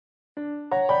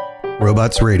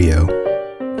Robots Radio.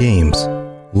 Games,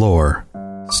 lore,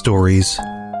 stories,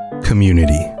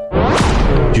 community.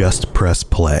 Just press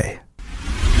play.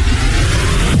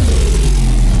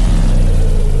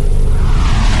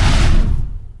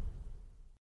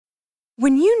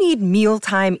 When you need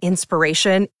mealtime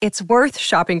inspiration, it's worth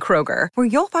shopping Kroger, where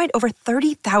you'll find over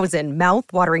 30,000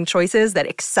 mouth-watering choices that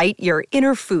excite your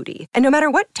inner foodie. And no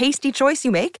matter what tasty choice you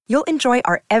make, you'll enjoy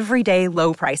our everyday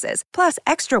low prices, plus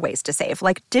extra ways to save,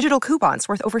 like digital coupons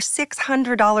worth over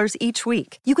 $600 each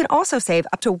week. You can also save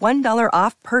up to $1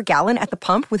 off per gallon at the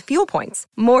pump with fuel points.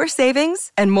 More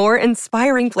savings and more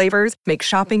inspiring flavors make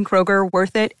shopping Kroger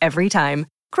worth it every time.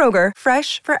 Kroger,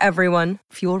 fresh for everyone.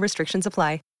 Fuel restrictions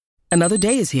apply. Another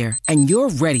day is here, and you're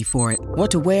ready for it.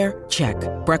 What to wear? Check.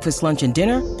 Breakfast, lunch, and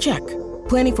dinner? Check.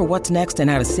 Planning for what's next and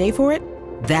how to save for it?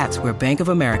 That's where Bank of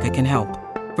America can help.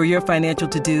 For your financial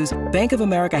to-dos, Bank of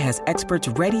America has experts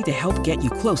ready to help get you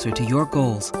closer to your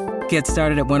goals. Get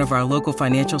started at one of our local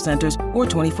financial centers or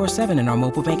 24/7 in our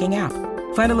mobile banking app.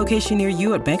 Find a location near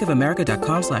you at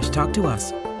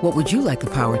bankofamerica.com/talktous. What would you like the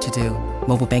power to do?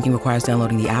 Mobile banking requires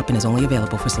downloading the app and is only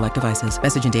available for select devices.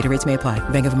 Message and data rates may apply.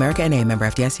 Bank of America N.A., member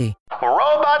FDIC.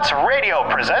 Robots Radio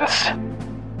presents...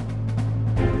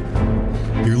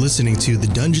 You're listening to the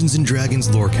Dungeons & Dragons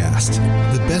Lorecast,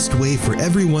 the best way for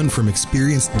everyone from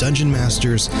experienced dungeon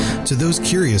masters to those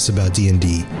curious about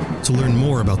D&D to learn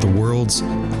more about the worlds,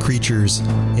 creatures,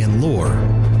 and lore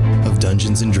of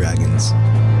Dungeons & Dragons.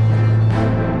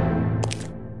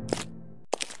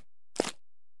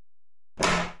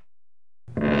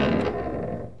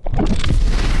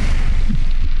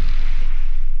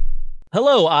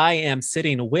 Hello, I am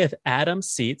sitting with Adam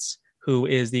Seitz, who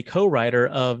is the co-writer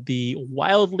of the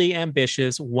wildly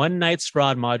ambitious One Night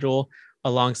Strahd module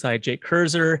alongside Jake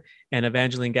Kurzer and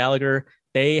Evangeline Gallagher.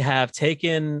 They have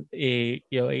taken a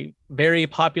very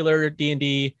popular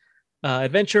D&D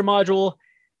adventure module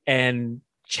and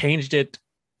changed it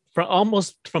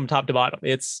from top to bottom.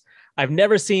 I've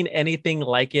never seen anything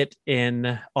like it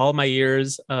in all my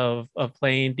years of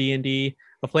playing D&D,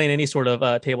 of playing any sort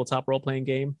of tabletop role-playing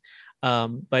game.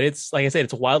 But it's, like I said,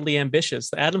 it's wildly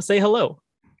ambitious. Adam, say hello.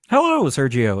 Hello,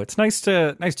 Sergio. It's nice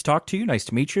to talk to you. Nice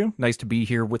to meet you. Nice to be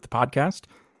here with the podcast.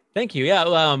 Thank you. Yeah.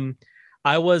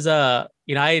 I was, I'd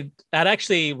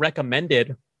actually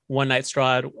recommended One Night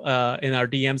Strahd in our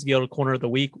DM's Guild Corner of the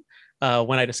Week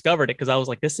when I discovered it, because I was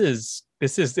like, this is.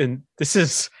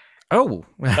 Oh,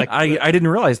 like, I didn't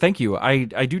realize. Thank you. I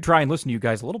do try and listen to you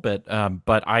guys a little bit,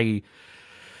 but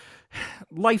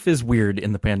life is weird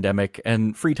in the pandemic,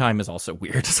 and free time is also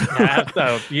weird. So. Yeah,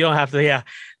 so you don't have to. Yeah,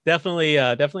 definitely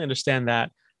understand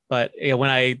that. But when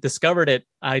I discovered it,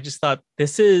 I just thought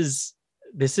this is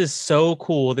so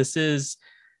cool. This is,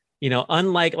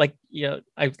 unlike like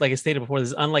I stated before, this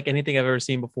is unlike anything I've ever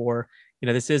seen before.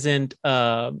 This isn't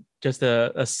just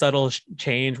a subtle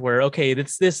change where, okay,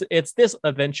 it's this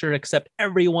adventure, except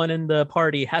everyone in the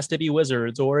party has to be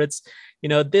wizards, or it's,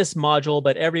 this module,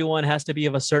 but everyone has to be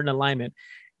of a certain alignment.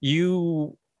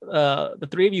 The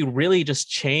three of you really just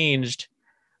changed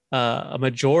a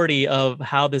majority of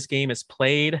how this game is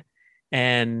played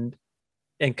and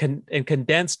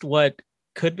condensed what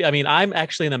could be. I mean, I'm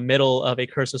actually in the middle of a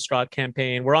Curse of Strahd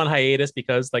campaign. We're on hiatus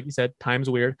because, like you said, time's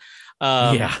weird.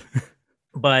 Yeah.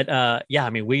 But I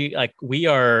mean, we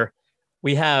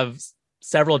have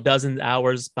several dozen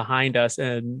hours behind us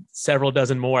and several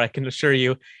dozen more, I can assure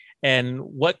you. And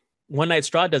what One Night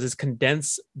Strahd does is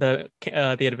condense the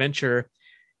adventure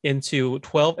into a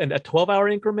 12-hour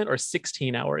increment or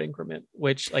 16-hour increment,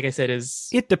 which, like I said,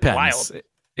 it depends. Wild.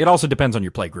 It also depends on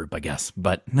your play group, I guess.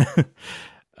 But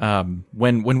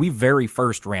when we very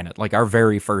first ran it, like our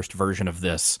very first version of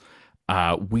this,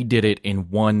 we did it in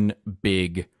one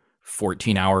big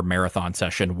 14-hour marathon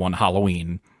session one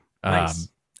Halloween. Nice.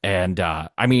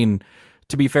 I mean,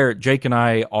 to be fair, Jake and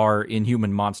I are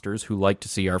inhuman monsters who like to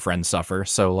see our friends suffer.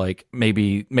 So like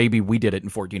maybe we did it in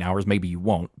 14 hours, maybe you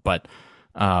won't. But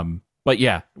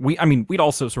yeah, we'd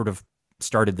also sort of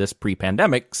started this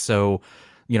pre-pandemic. So,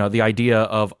 the idea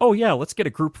of, oh yeah, let's get a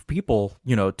group of people,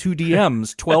 2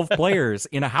 DMs, 12 players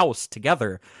in a house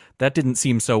together. That didn't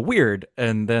seem so weird.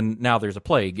 And then now there's a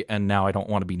plague, and now I don't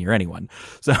want to be near anyone.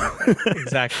 So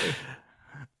exactly.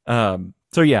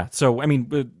 So I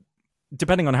mean,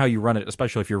 depending on how you run it,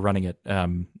 especially if you're running it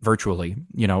virtually,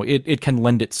 it can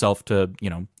lend itself to,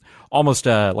 almost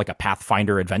like a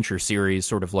Pathfinder adventure series,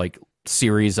 sort of like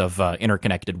series of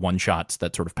interconnected one-shots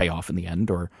that sort of pay off in the end,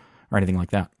 or anything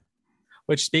like that.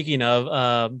 Which, speaking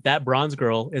of, that Bronze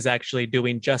Girl is actually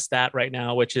doing just that right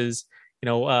now, which is,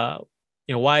 why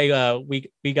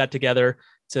we got together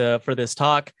for this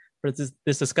talk, for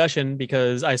this discussion,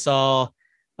 because I saw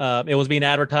it was being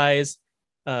advertised.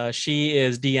 She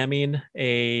is DMing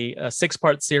a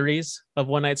 6-part series of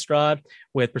One Night Strahd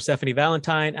with Persephone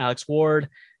Valentine, Alex Ward,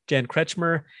 Jen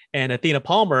Kretschmer, and Athena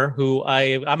Palmer, who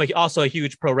I'm also a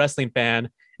huge pro wrestling fan.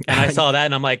 And I saw that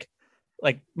and I'm like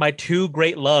my two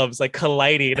great loves like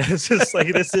colliding. It's just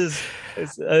like, this is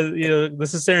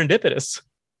serendipitous.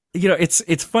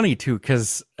 It's funny too,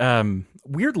 because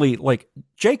weirdly, like,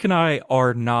 Jake and I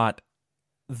are not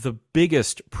the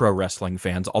biggest pro wrestling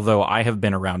fans, although I have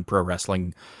been around pro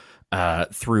wrestling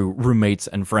through roommates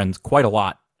and friends quite a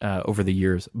lot over the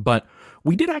years. But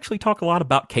we did actually talk a lot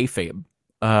about kayfabe.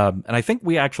 And I think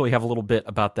we actually have a little bit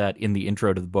about that in the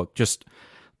intro to the book. Just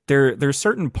there's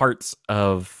certain parts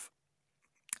of,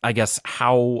 I guess,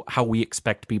 how we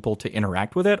expect people to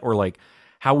interact with it, or like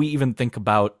how we even think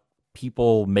about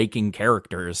people making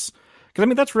characters. Because I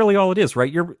mean, that's really all it is,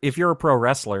 right? If you're a pro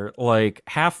wrestler, like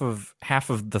half of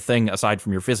the thing, aside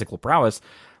from your physical prowess,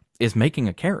 is making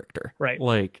a character, right?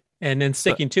 Like, and then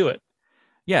sticking to it.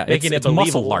 Yeah, making it's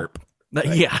muscle LARP.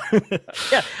 Right. Yeah,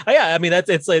 yeah. I mean, it's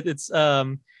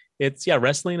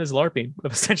wrestling is LARPing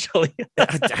essentially.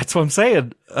 That's what I'm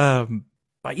saying.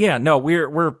 But yeah, no,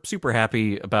 we're super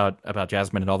happy about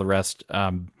Jasmine and all the rest.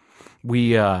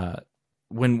 We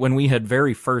when we had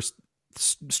very first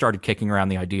started kicking around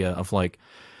the idea of like,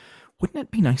 wouldn't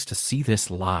it be nice to see this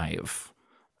live?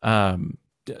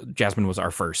 Jasmine was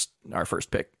our first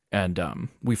pick, and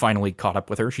we finally caught up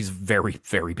with her. She's very,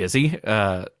 very busy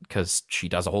because she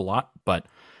does a whole lot. But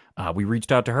we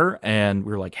reached out to her and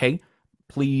we were like, hey,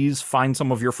 please find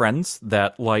some of your friends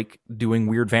that like doing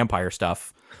weird vampire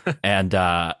stuff,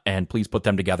 and please put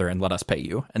them together and let us pay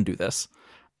you and do this.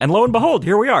 And lo and behold,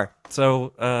 here we are.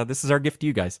 So this is our gift to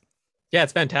you guys. Yeah,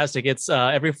 it's fantastic. It's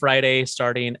every Friday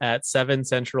starting at 7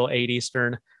 Central, 8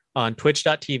 Eastern on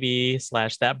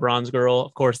twitch.tv/thatbronzegirl.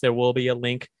 Of course, there will be a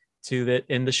link to that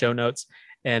in the show notes.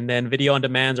 And then video on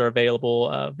demands are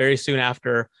available very soon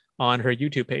after on her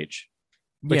YouTube page,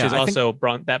 which is also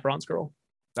That Bronze Girl.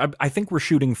 I think we're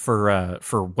shooting for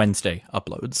Wednesday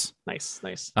uploads. Nice.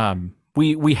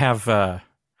 We have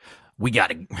we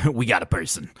got a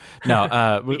person.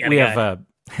 No, we have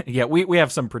we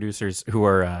have some producers who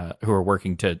are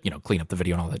working to clean up the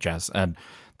video and all that jazz, and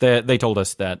they told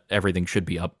us that everything should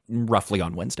be up roughly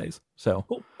on Wednesdays. So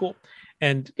cool.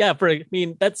 And yeah,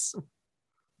 that's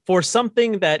for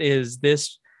something that is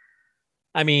this.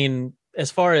 I mean, as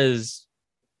far as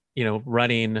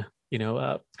running,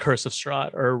 Curse of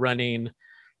Strahd or running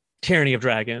Tyranny of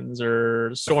Dragons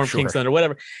or Storm King's Thunder or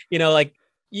whatever, like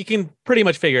you can pretty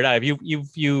much figure it out. If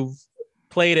you've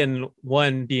played in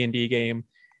one D&D game,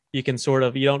 you can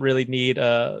you don't really need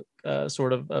a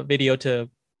sort of a video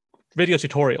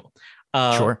tutorial.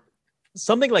 Sure.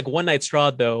 Something like One Night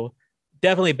Strahd, though,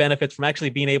 definitely benefits from actually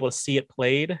being able to see it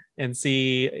played and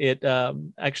see it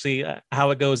actually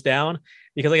how it goes down.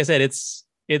 Because like I said,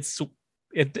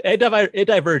 it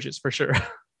diverges for sure.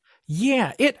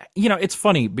 Yeah, it's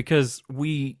funny because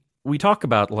we talk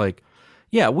about like,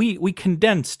 yeah, we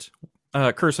condensed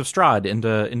Curse of Strahd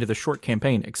into the short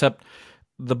campaign, except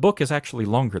the book is actually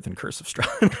longer than Curse of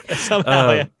Strahd.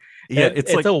 Somehow, yeah,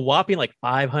 it's like a whopping like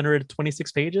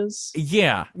 526 pages.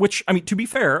 Yeah, which I mean, to be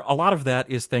fair, a lot of that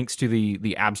is thanks to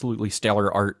the absolutely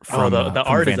stellar art from the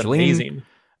art Evangeline. is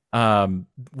amazing.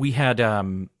 We had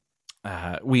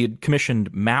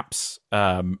commissioned maps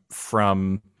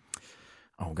from.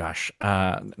 Oh gosh,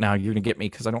 now you're gonna get me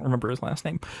because I don't remember his last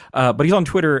name. But he's on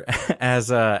Twitter as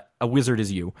a wizard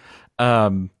is you.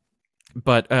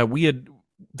 But we had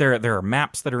there are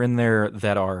maps that are in there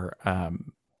that are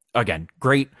again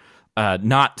great.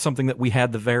 Not something that we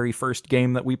had the very first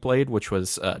game that we played, which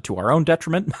was to our own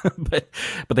detriment, but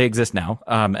they exist now.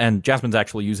 And Jasmine's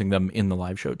actually using them in the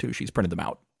live show too. She's printed them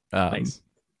out, nice.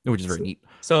 Which is very neat.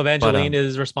 So Evangeline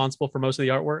is responsible for most of the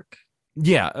artwork.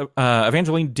 Yeah,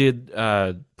 Evangeline did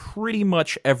pretty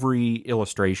much every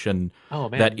illustration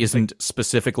that isn't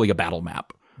specifically a battle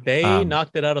map. They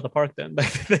knocked it out of the park then.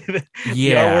 The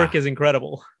artwork is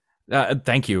incredible.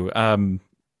 Thank you.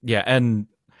 Yeah, and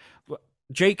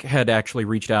Jake had actually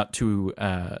reached out to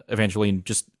Evangeline.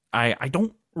 I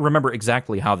don't remember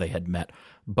exactly how they had met,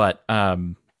 but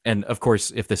and of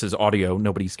course, if this is audio,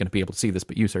 nobody's going to be able to see this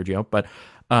but you, Sergio. But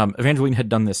Evangeline had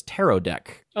done this tarot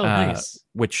deck, nice.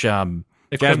 Which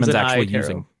Jasmine's actually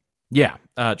using. Yeah,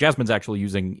 Jasmine's actually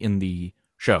using in the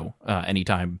show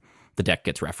anytime the deck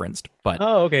gets referenced. But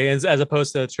okay, as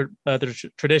opposed to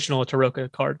the traditional Tarot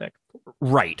card deck.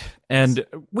 Right. And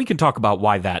we can talk about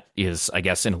why that is, I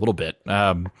guess, in a little bit.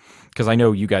 Because I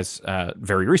know you guys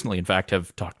very recently, in fact,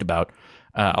 have talked about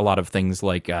a lot of things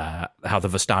like how the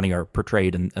Vistani are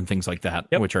portrayed and things like that,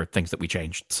 which are things that we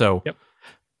changed. So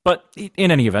But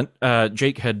in any event,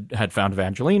 Jake had found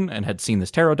Evangeline and had seen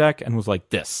this tarot deck and was like,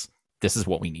 this is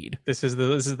what we need. This is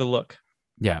the look.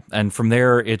 Yeah, and from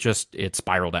there it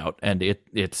spiraled out, and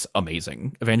it's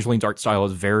amazing. Evangeline's art style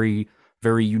is very,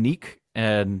 very unique,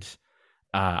 and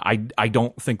I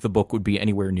don't think the book would be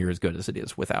anywhere near as good as it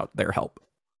is without their help.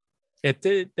 It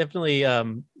definitely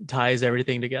ties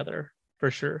everything together for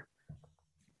sure.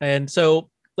 And so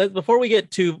before we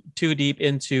get too deep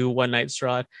into One Night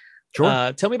Strahd,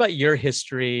 sure. Tell me about your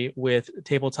history with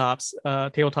tabletop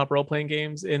role-playing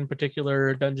games, in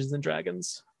particular Dungeons and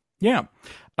Dragons. Yeah.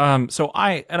 So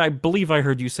I believe I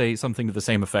heard you say something to the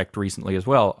same effect recently as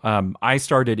well. I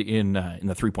started in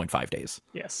the 3.5 days.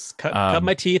 Yes. Cut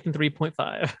my teeth in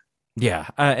 3.5. Yeah.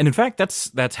 And in fact,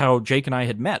 that's how Jake and I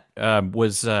had met, I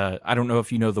don't know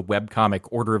if you know the webcomic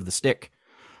Order of the Stick.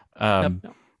 No.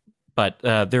 But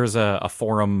there's a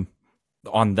forum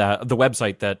on the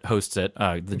website that hosts it,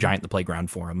 the Giant the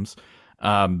Playground forums.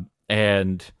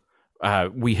 And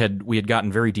we had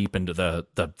gotten very deep into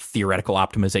the theoretical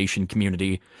optimization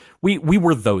community. We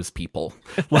were those people.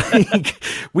 Like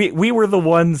we were the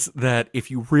ones that if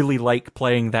you really like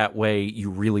playing that way, you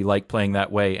really like playing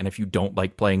that way, and if you don't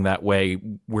like playing that way,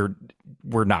 we're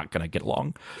not going to get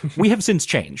along. We have since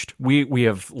changed. We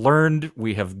have learned,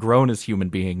 we have grown as human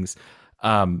beings.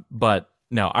 But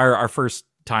no, our first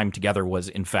time together was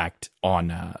in fact on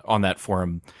that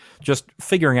forum, just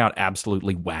figuring out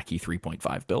absolutely wacky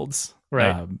 3.5 builds.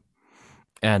 Right.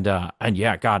 And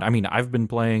yeah, God, I mean, I've been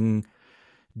playing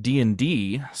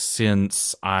D&D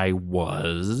since I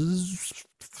was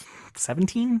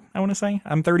 17, I want to say.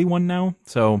 I'm 31 now.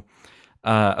 So,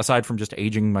 aside from just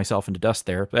aging myself into dust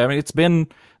there, I mean, it's been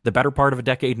the better part of a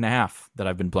decade and a half that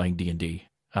I've been playing D&D.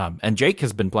 And Jake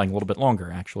has been playing a little bit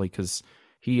longer, actually, because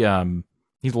he's a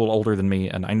little older than me,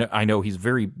 and I know he's a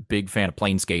very big fan of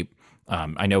Planescape.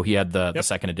 I know he had the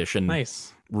second edition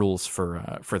rules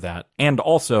for that, and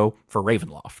also for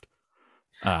Ravenloft.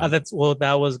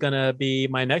 That was gonna be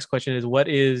my next question: is what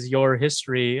is your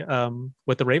history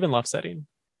with the Ravenloft setting?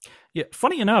 Yeah,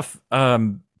 funny enough, I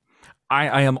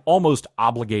am almost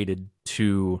obligated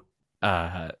to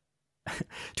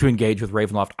engage with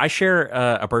Ravenloft. I share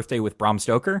a birthday with Bram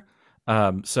Stoker.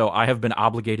 So I have been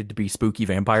obligated to be spooky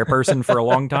vampire person for a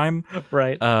long time.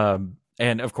 Right.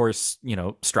 And of course,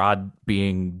 Strahd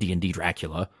being D&D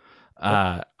Dracula.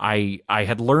 I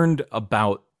had learned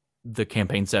about the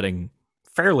campaign setting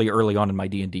fairly early on in my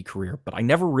D&D career, but I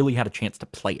never really had a chance to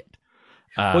play it.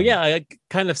 Well, yeah,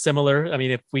 kind of similar. I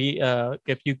mean, if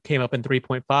you came up in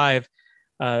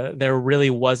 3.5, there really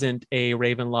wasn't a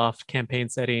Ravenloft campaign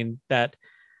setting that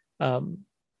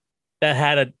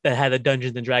had a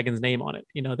Dungeons and Dragons name on it.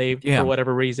 They for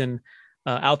whatever reason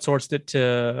outsourced it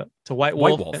to White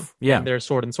Wolf, and their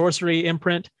Sword and Sorcery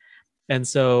imprint. And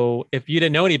so if you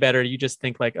didn't know any better, you just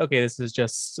think like, okay, this is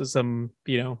just some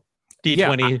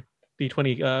D20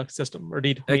 system or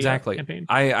D20 exactly campaign.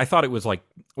 I thought it was like,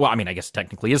 well, I mean, I guess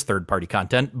technically is third party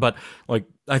content, but like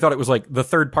I thought it was like the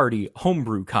third party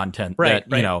homebrew content that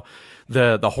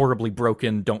the horribly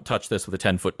broken, don't touch this with a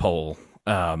 10-foot pole.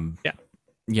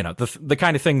 The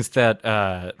kind of things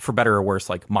that for better or worse,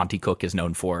 like Monty Cook is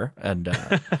known for. And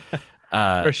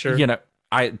for sure,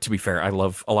 to be fair, I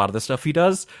love a lot of the stuff he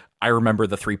does. I remember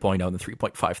the 3.0 and the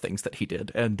 3.5 things that he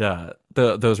did, and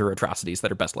those are atrocities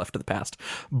that are best left to the past.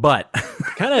 But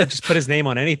kind of just put his name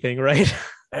on anything, right?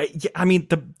 I mean,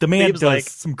 the man does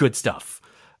some good stuff.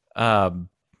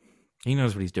 He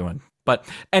knows what he's doing. But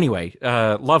anyway,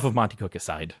 love of Monty Cook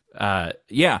aside,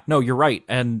 no, you're right.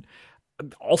 And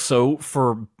also,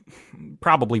 for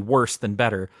probably worse than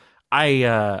better,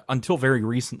 I until very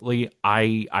recently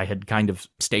I had kind of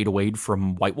stayed away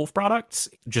from White Wolf products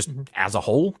just as a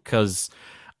whole, because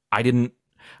I didn't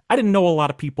know a lot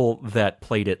of people that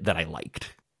played it that I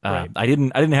liked. Right. I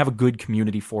didn't have a good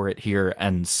community for it here,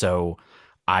 and so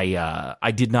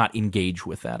I did not engage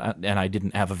with that, and I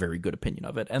didn't have a very good opinion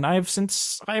of it. And I have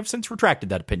since retracted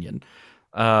that opinion.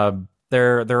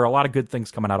 There are a lot of good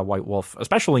things coming out of White Wolf,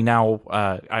 especially now.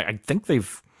 I think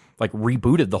they've like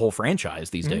rebooted the whole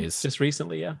franchise these days. Just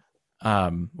recently, yeah.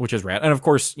 Which is rad. And of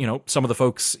course, some of the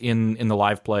folks in the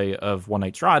live play of One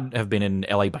Night Strahd have been in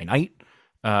LA by Night.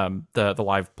 The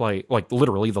live play, like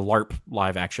literally the LARP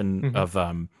live action of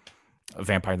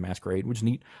Vampire the Masquerade, which is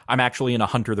neat. I'm actually in a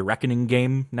Hunter the Reckoning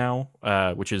game now,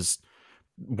 which is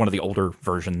one of the older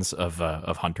versions of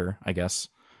Hunter, I guess.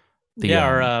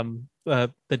 Our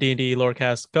the D&D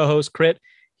Lorecast co-host Crit,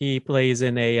 he plays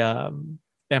in a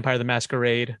Vampire the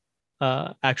Masquerade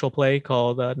actual play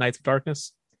called Knights of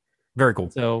Darkness. Very cool.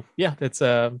 So yeah, it's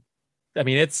I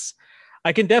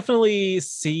can definitely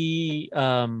see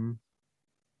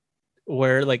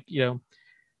where like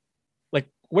like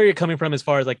where you're coming from as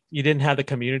far as like you didn't have the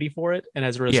community for it, and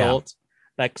as a result,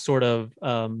 that sort of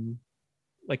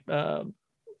like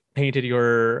painted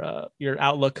your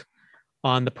outlook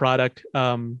on the product.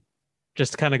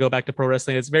 Just to kind of go back to pro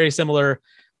wrestling, it's very similar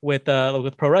with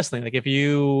pro wrestling. Like if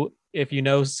you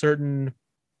know certain,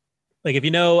 like if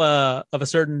you know of a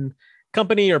certain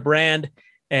company or brand,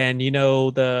 and you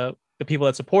know the people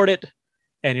that support it,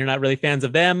 and you're not really fans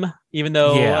of them, even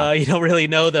though you don't really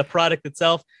know the product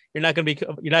itself, you're not going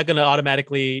to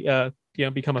automatically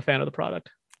become a fan of the product.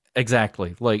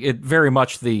 Exactly. Like it very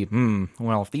much the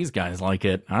well, if these guys like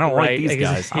it, I don't like these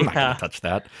guys. I'm not going to touch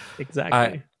that.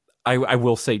 Exactly. I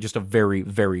will say just a very,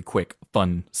 very quick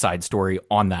fun side story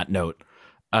on that note.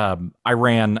 I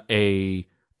ran a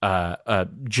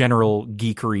general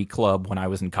geekery club when I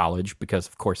was in college, because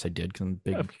of course I did, because I'm a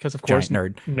big, because of course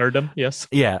nerd. Nerddom, yes.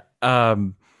 Yeah.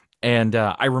 And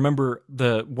I remember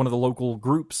one of the local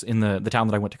groups in the town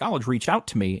that I went to college reached out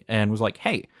to me and was like,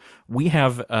 "Hey, we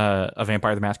have a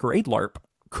Vampire the Masquerade LARP.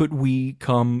 Could we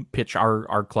come pitch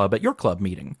our club at your club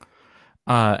meeting?"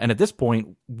 And at this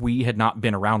point, we had not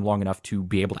been around long enough to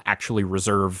be able to actually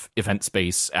reserve event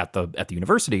space at the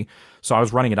university. So I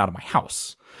was running it out of my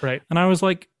house. Right. And I was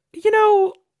like,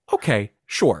 okay,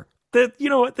 sure. You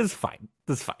know what? This is fine.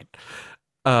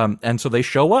 And so they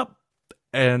show up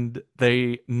and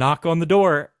they knock on the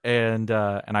door, and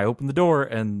I open the door,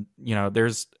 and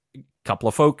there's a couple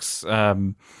of folks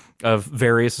of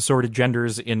various assorted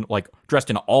genders in like dressed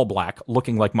in all black,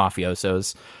 looking like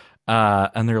mafiosos,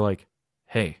 and they're like,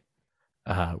 "Hey,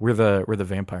 we're the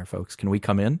vampire folks. Can we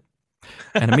come in?"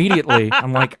 And immediately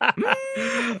I'm like,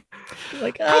 I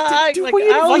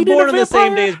was born on the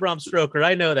same day as Bram Stoker.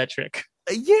 I know that trick.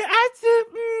 Yeah,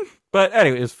 but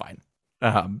anyway, it's fine.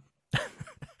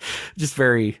 Just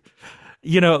very,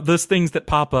 those things that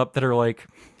pop up that are like,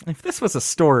 if this was a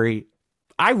story,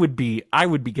 I would be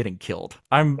getting killed.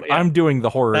 I'm doing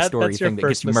the horror story thing that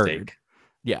gets you murdered.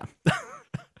 Yeah.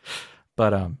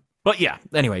 But yeah,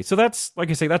 anyway, so that's,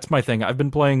 like I say, that's my thing. I've been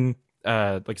playing,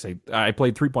 like I say, I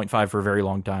played 3.5 for a very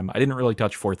long time. I didn't really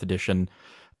touch 4th edition.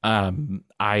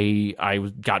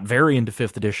 I got very into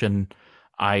 5th edition.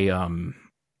 I've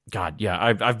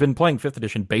been playing 5th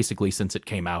edition basically since it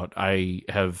came out. I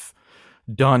have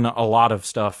done a lot of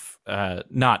stuff,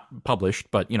 not published,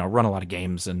 but, run a lot of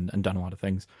games and done a lot of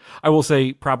things. I will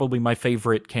say probably my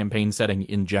favorite campaign setting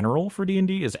in general for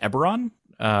D&D is Eberron.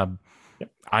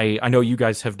 I know you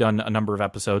guys have done a number of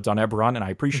episodes on Eberron, and I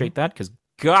appreciate that, because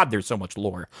God, there's so much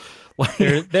lore.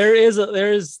 there is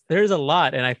a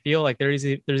lot, and I feel like there's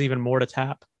even more to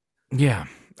tap. Yeah,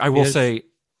 I will say.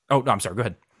 Oh no, I'm sorry. Go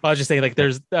ahead. I was just saying, like,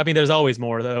 there's always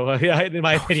more, though. In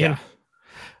my opinion.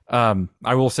 Yeah.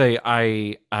 I will say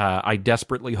I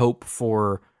desperately hope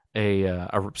for a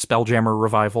Spelljammer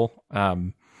revival.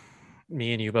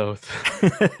 Me and you both.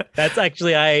 That's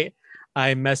actually I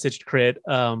messaged Crit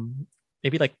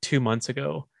maybe like 2 months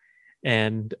ago,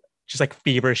 and just like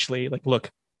feverishly, like, look,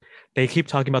 they keep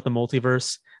talking about the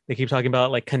multiverse. They keep talking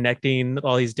about like connecting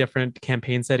all these different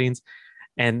campaign settings.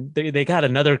 And they got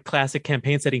another classic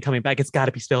campaign setting coming back. It's got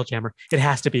to be Spelljammer. It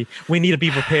has to be. We need to be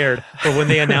prepared for when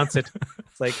they announce it.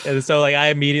 It's like, and so like I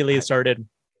immediately started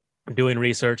doing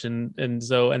research, and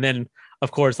then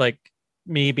of course, like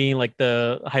me being like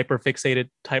the hyper fixated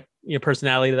type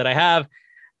personality that I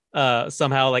have,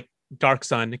 somehow like Dark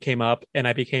Sun came up, and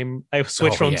I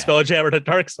switched from Spelljammer to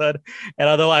Dark Sun. And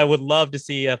although I would love to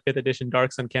see a 5th edition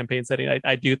Dark Sun campaign setting,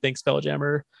 I do think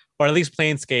Spelljammer, or at least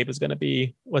Planescape, is going to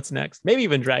be what's next. Maybe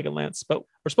even Dragonlance, but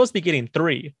we're supposed to be getting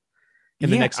 3 in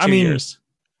the next 2 years.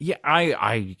 Yeah,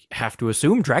 I have to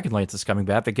assume Dragonlance is coming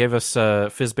back. They gave us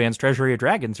Fizban's Treasury of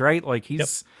Dragons, right? Like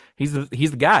he's the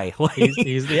guy. he's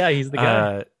the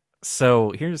guy.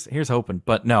 So here's hoping.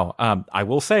 But no, I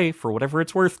will say, for whatever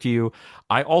it's worth to you,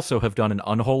 I also have done an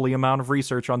unholy amount of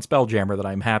research on Spelljammer that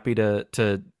I'm happy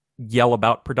to yell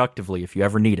about productively if you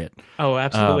ever need it. Oh,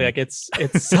 absolutely. Like it's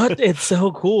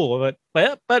so cool.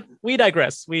 But we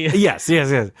digress. Yes.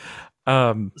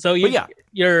 So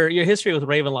your history with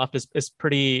Ravenloft is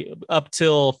pretty up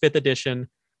till 5th edition,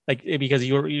 like, because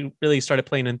you really started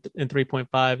playing in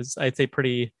 3.5 is, I'd say,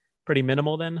 pretty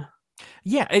minimal then.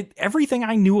 Yeah, everything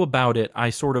I knew about it,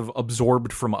 I sort of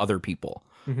absorbed from other people.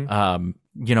 Mm-hmm.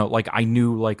 Like I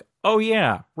knew, like, oh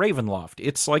yeah, Ravenloft,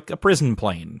 it's like a prison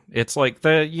plane. It's like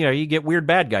you get weird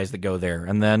bad guys that go there,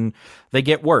 and then they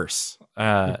get worse.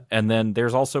 And then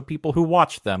there's also people who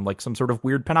watch them, like some sort of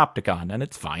weird panopticon, and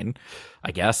it's fine,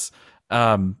 I guess.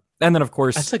 And then of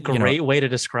course, that's a great way to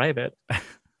describe it.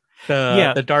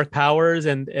 The dark powers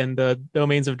and the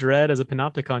domains of dread as a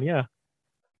panopticon. Yeah.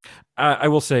 I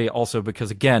will say also, because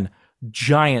again,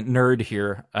 giant nerd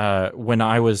here. When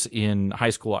I was in high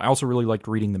school, I also really liked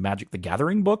reading the Magic the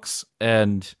Gathering books,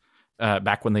 and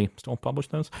back when they still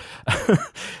published those.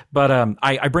 But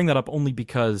I bring that up only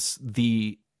because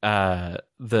the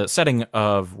setting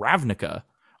of Ravnica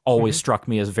always struck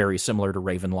me as very similar to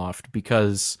Ravenloft,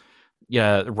 because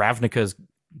Ravnica's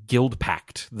guild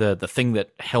pact, the thing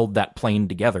that held that plane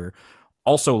together,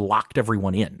 also locked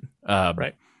everyone in.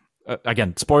 Right.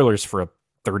 Again, spoilers for a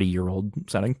 30-year-old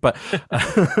setting, but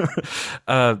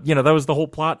that was the whole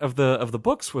plot of the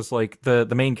books, was like the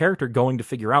main character going to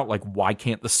figure out, like, why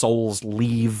can't the souls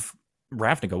leave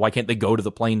Ravnica? Why can't they go to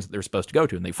the planes that they're supposed to go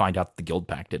to? And they find out that the guild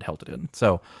pact had held it in.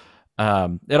 So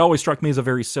it always struck me as a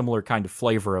very similar kind of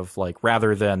flavor of, like,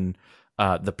 rather than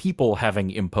the people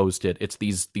having imposed it, it's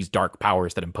these dark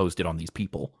powers that imposed it on these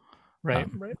people. Right.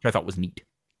 Which I thought was neat.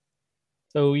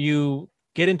 So you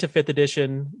get into 5th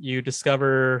edition, you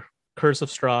discover Curse of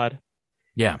Strahd.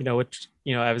 Yeah. Which,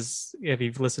 if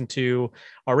you've listened to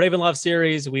our Ravenloft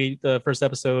series, the first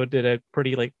episode did a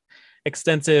pretty, like,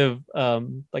 extensive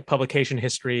publication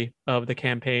history of the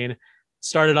campaign.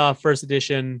 Started off 1st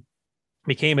edition,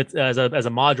 became it as a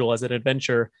module, as an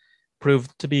adventure,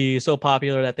 proved to be so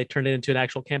popular that they turned it into an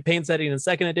actual campaign setting in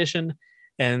 2nd edition.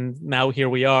 And now here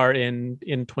we are in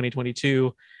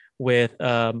 2022 with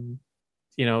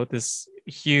this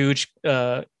huge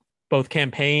both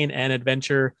campaign and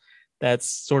adventure that's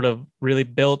sort of really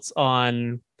built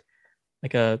on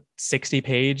like a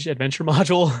 60-page adventure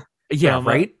module. Yeah,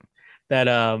 right. That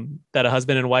a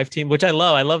husband and wife team, which I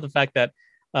love. I love the fact that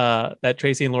that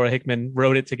Tracy and Laura Hickman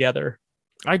wrote it together.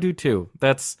 I do too.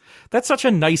 That's such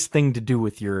a nice thing to do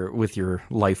with your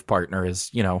life partner,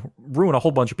 is, ruin a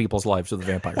whole bunch of people's lives with a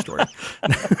vampire story.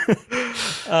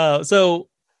 So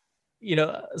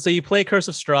you play Curse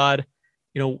of Strahd.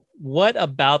 What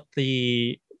about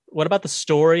the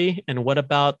story, and what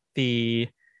about the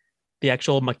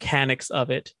actual mechanics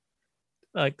of it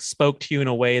spoke to you in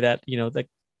a way that, that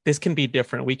this can be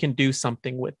different. We can do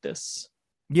something with this.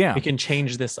 Yeah. We can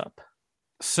change this up.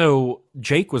 So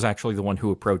Jake was actually the one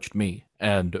who approached me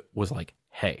and was like,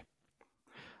 hey,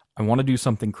 I want to do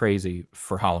something crazy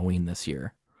for Halloween this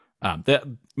year.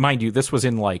 Mind you, this was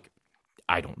in, like,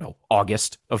 I don't know,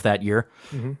 August of that year.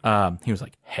 Mm-hmm. He was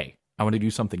like, hey, I want to do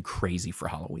something crazy for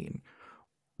Halloween.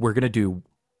 We're going to do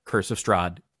Curse of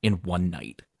Strahd in one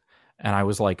night. And I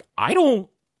was like, I don't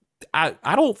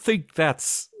think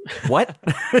that's what?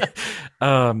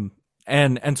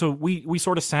 And so we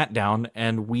sort of sat down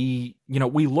and we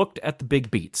looked at the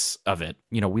big beats of it.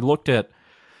 We looked at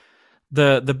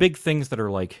the big things that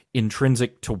are, like,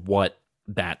 intrinsic to what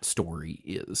that story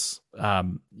is.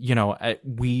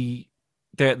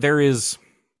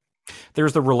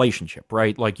 There's the relationship,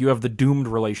 right? Like, you have the doomed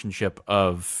relationship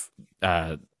of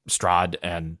Strahd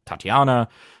and Tatiana.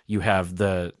 You have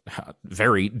the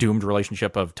very doomed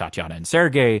relationship of Tatiana and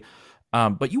Sergei.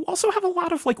 But you also have a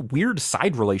lot of, like, weird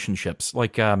side relationships,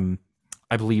 like I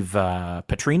believe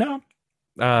Petrina,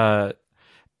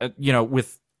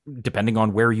 with, depending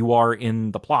on where you are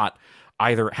in the plot,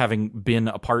 either having been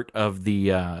a part of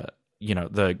the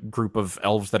group of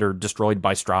elves that are destroyed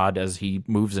by Strahd as he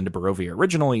moves into Barovia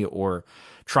originally, or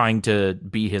trying to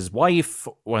be his wife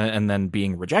and then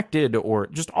being rejected, or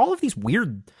just all of these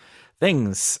weird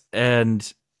things.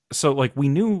 And so, like, we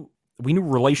knew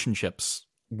relationships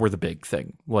were the big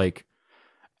thing. Like,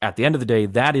 at the end of the day,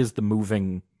 that is the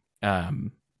moving,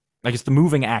 the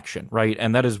moving action, right?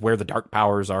 And that is where the dark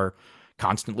powers are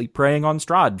constantly preying on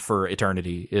Strahd for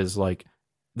eternity, is like,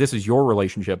 this is your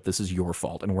relationship, this is your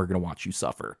fault, and we're going to watch you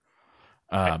suffer.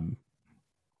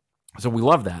 So we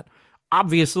love that.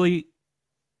 Obviously,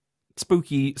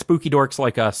 spooky dorks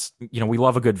like us, we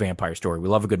love a good vampire story, we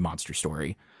love a good monster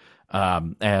story.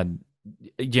 And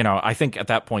I think at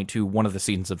that point too, one of the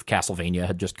seasons of Castlevania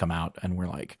had just come out, and we're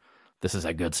like, this is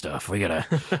that good stuff. We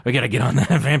gotta get on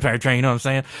that vampire train. You know what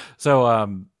I'm saying? So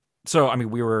I mean,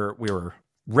 we were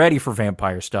ready for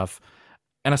vampire stuff.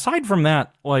 And aside from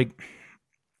that, like,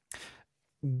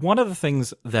 one of the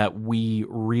things that we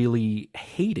really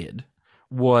hated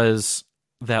was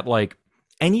that, like,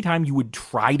 anytime you would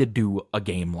try to do a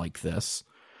game like this,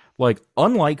 like,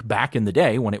 unlike back in the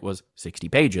day when it was 60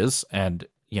 pages and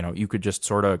you could just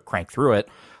sort of crank through it,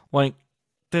 like,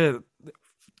 the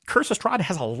Curse of Strahd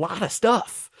has a lot of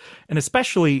stuff. And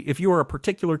especially if you are a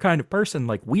particular kind of person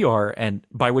like we are, and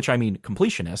by which I mean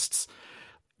completionists,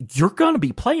 you're going to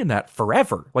be playing that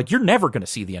forever. Like, you're never going to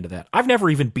see the end of that. I've never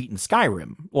even beaten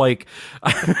Skyrim. Like,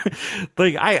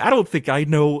 I don't think I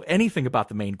know anything about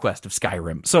the main quest of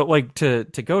Skyrim. So, like, to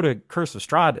go to Curse of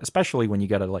Strahd, especially when you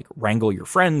got to, like, wrangle your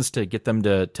friends to get them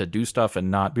to do stuff and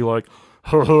not be like,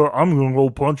 I'm gonna go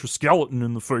punch a skeleton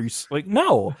in the face. Like,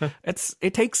 no,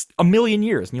 it takes a million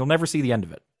years and you'll never see the end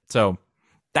of it. So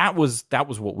that was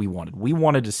what we wanted. We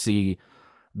wanted to see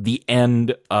the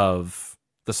end of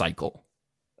the cycle.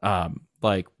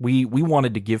 Like we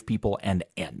wanted to give people an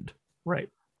end. Right.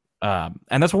 And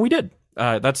that's what we did.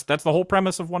 That's the whole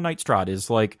premise of One Night Strahd, is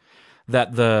like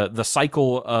that the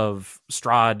cycle of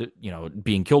Strahd,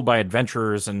 being killed by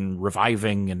adventurers and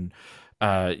reviving, and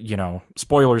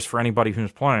spoilers for anybody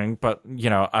who's playing, but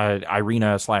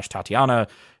Irina/Tatiana,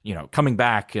 coming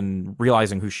back and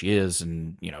realizing who she is,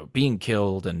 and being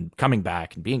killed and coming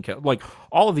back and being killed, like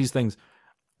all of these things,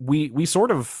 we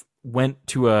sort of went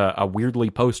to a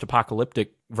weirdly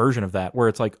post-apocalyptic version of that, where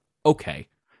it's like, okay,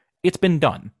 it's been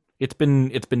done. It's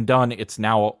been done. It's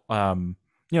now,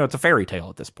 it's a fairy tale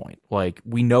at this point. Like,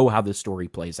 we know how this story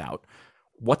plays out.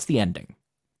 What's the ending?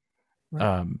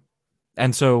 Right.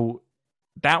 And so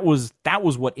that was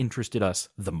what interested us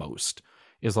the most,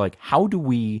 is like, how do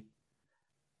we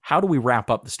wrap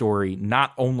up the story,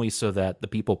 not only so that the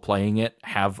people playing it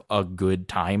have a good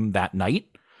time that night,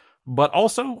 but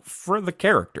also for the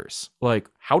characters. Like,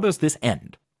 how does this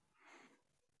end?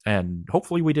 And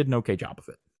hopefully we did an okay job of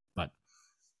it. But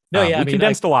we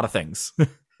condensed a lot of things.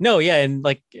 No, yeah, and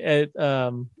like I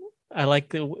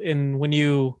like in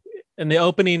the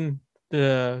opening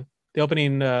of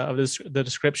the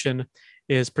description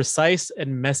is precise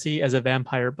and messy as a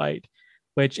vampire bite,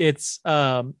 which it's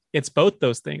both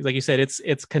those things. Like you said,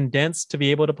 it's condensed to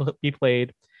be able to be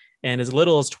played and as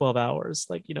little as 12 hours,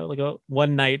 like a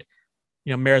one night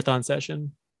marathon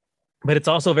session. But it's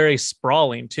also very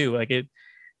sprawling too, like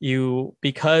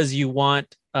because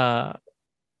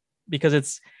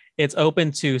it's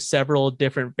open to several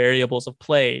different variables of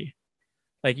play.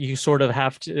 Like, you sort of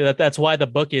have to, that's why the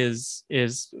book is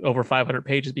over 500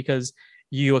 pages, because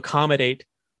you accommodate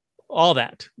all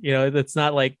that. It's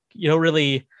not like you don't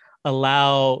really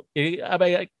allow,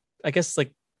 I guess,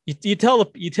 like you tell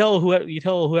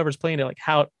whoever's playing it, like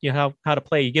how to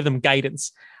play. You give them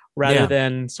guidance rather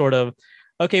than sort of,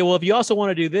 okay, well, if you also want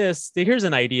to do this, here's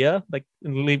an idea, like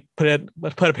put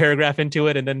a paragraph into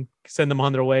it and then send them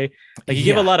on their way. Like, you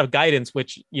give a lot of guidance,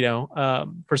 which,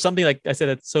 for something like I said,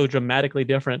 that's so dramatically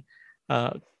different.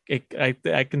 I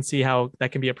can see how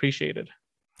that can be appreciated.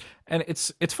 And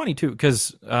it's funny too,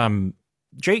 because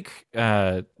Jake,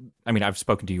 I've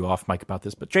spoken to you off mic about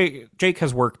this, but Jake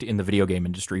has worked in the video game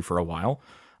industry for a while.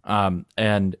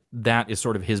 And that is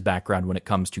sort of his background when it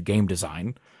comes to game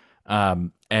design.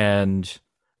 And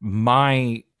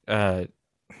my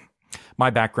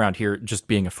background here, just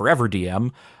being a forever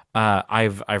DM,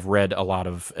 I've read a lot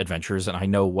of adventures, and I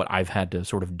know what I've had to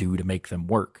sort of do to make them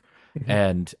work. Mm-hmm.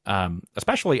 And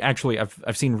especially, actually,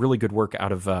 I've seen really good work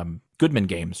out of Goodman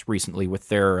Games recently with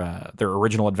their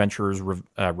original adventures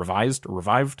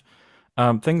revived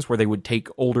things, where they would take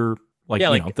older, the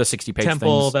 60-page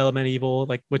Temple things. of Elemental Evil,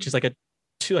 which is like a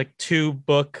two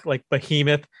book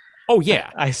behemoth. Oh yeah,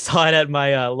 I saw it at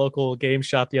my local game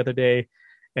shop the other day,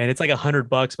 and it's like $100.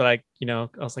 But I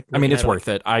was like, it's worth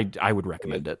it. I would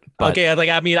recommend it. But... Okay, I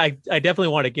definitely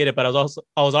want to get it, but I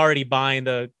was already buying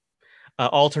the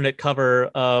alternate cover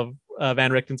of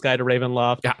Van Richten's Guide to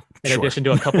Ravenloft, in addition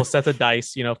to a couple sets of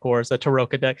dice. Of course, a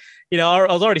Taroka deck. I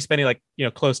was already spending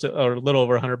close to or a little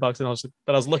over $100, and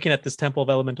I was looking at this Temple of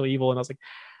Elemental Evil, and I was like,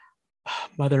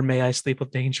 Mother, may I sleep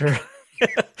with danger.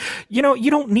 You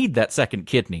don't need that second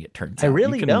kidney, it turns out. I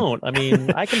really don't.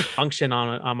 I can function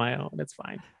on my own. It's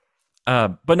fine.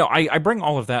 But no, I bring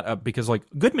all of that up because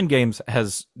Goodman Games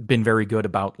has been very good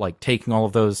about taking all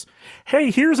of those,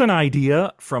 hey, here's an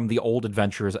idea from the old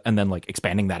adventures, and then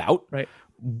expanding that out. Right.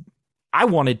 I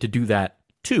wanted to do that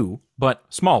too, but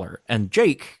smaller. And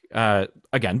Jake,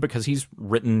 again, because he's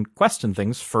written quests and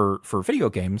things for video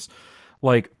games,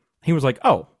 he was like,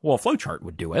 oh, well, a flowchart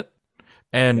would do it.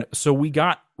 And so we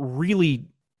got really,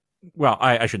 well,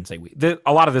 I shouldn't say we.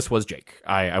 A lot of this was Jake.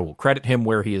 I will credit him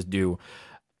where he is due.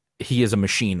 He is a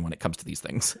machine when it comes to these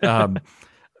things.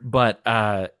 But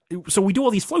so we do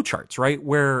all these flowcharts, right?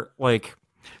 Where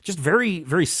just very,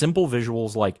 very simple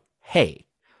visuals, hey,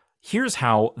 here's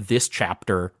how this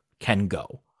chapter can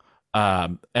go.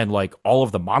 And all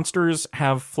of the monsters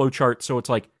have flowcharts. So it's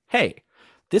hey,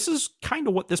 this is kind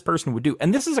of what this person would do.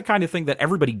 And this is a kind of thing that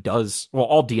everybody does. Well,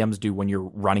 all DMs do when you're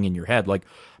running in your head.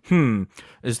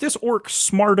 Is this orc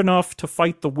smart enough to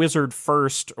fight the wizard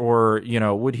first? Or,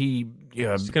 would he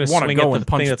want to go and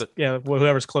punch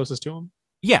whoever's closest to him?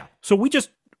 Yeah. So we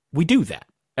do that.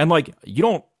 And you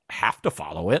don't have to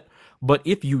follow it. But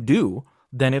if you do,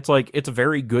 then it's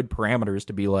very good parameters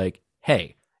to be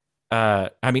hey,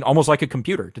 almost like a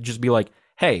computer, to just be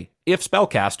hey, if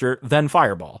spellcaster, then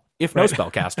fireball. If no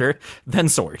spellcaster, then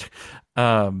sword.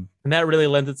 And that really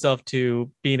lends itself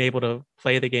to being able to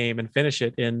play the game and finish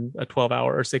it in a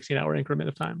 12-hour or 16-hour increment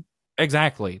of time.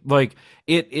 Exactly. Like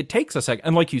it takes a second.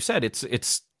 And like you said, it's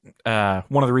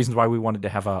one of the reasons why we wanted to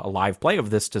have a live play of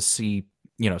this, to see,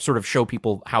 sort of show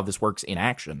people how this works in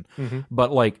action. Mm-hmm.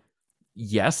 But like,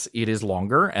 yes, it is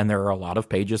longer, and there are a lot of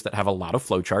pages that have a lot of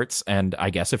flowcharts. And I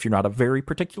guess if you're not a very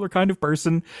particular kind of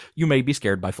person, you may be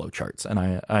scared by flowcharts, and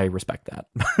I respect that.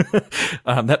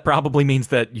 That probably means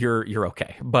that you're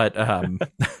okay. But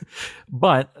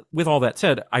but with all that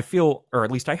said, I feel, or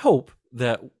at least I hope,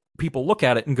 that people look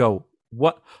at it and go,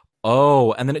 "What?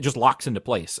 Oh!" And then it just locks into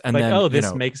place. And like, then, oh,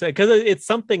 this makes sense, because it's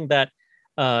something that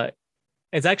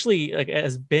it's actually like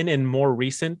has been in more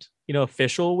recent,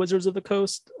 official Wizards of the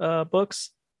Coast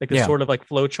books, like this sort of like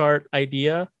flowchart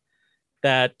idea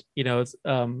that,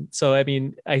 so I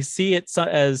mean, I see it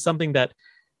as something that,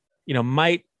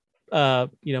 might,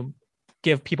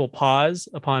 give people pause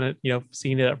upon it,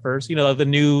 seeing it at first, the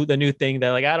new thing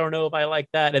that, like, I don't know if I like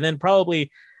that. And then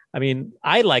probably, I mean,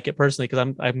 I like it personally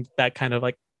because I'm that kind of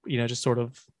like, just sort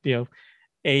of, A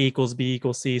equals B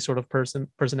equals C sort of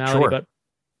personality. Sure. But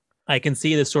I can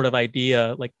see this sort of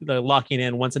idea, like the locking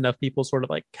in once enough people sort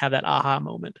of like have that aha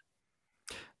moment.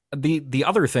 The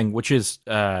other thing, which is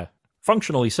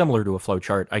functionally similar to a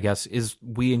flowchart, I guess, is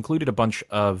we included a bunch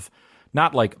of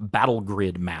not like battle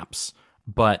grid maps,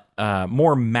 but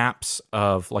more maps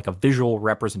of like a visual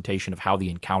representation of how the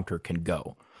encounter can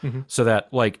go. Mm-hmm. So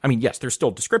that, like, I mean, yes, there's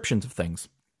still descriptions of things,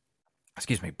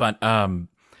 but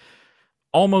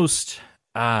almost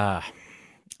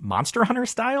Monster Hunter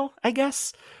style, I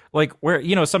guess. Like,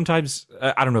 where, sometimes,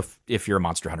 I don't know if you're a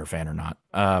Monster Hunter fan or not,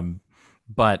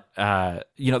 but,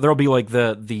 there'll be like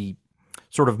the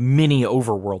sort of mini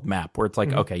overworld map where it's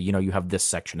like, okay, you have this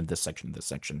section and this section and this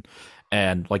section.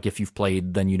 And like, if you've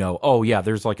played, then oh yeah,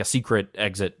 there's like a secret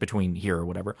exit between here or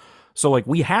whatever. So like,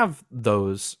 we have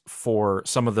those for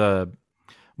some of the,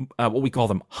 what we call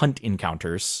them hunt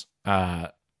encounters,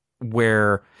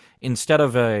 where instead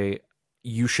of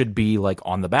you should be like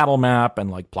on the battle map and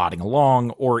like plodding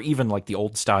along, or even like the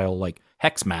old style like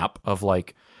hex map of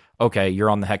like, okay,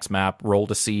 you're on the hex map, roll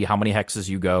to see how many hexes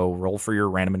you go, roll for your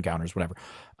random encounters, whatever.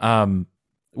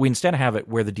 We instead have it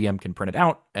where the DM can print it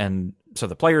out, and so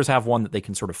the players have one that they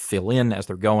can sort of fill in as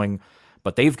they're going,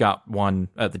 but they've got one,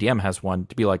 the DM has one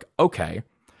to be like, okay,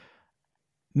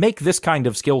 make this kind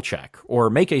of skill check, or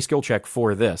make a skill check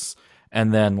for this.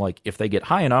 And then, like, if they get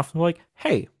high enough, they're like,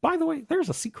 hey, by the way, there's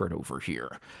a secret over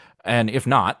here. And if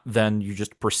not, then you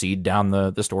just proceed down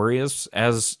the story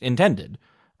as intended.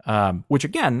 Which,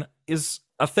 again, is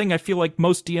a thing I feel like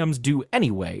most DMs do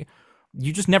anyway.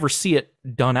 You just never see it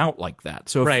done out like that.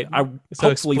 So, right.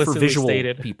 Hopefully for visual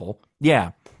stated. people.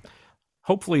 Yeah.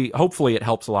 Hopefully it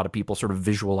helps a lot of people sort of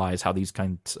visualize how these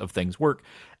kinds of things work.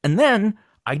 And then,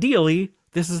 ideally,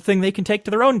 this is a thing they can take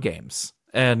to their own games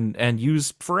and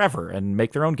use forever and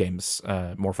make their own games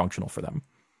more functional for them.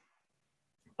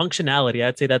 Functionality,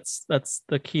 I'd say that's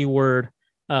the key word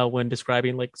when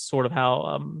describing like sort of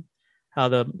how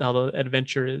the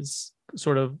adventure is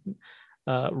sort of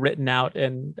written out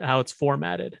and how it's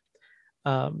formatted.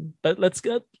 But let's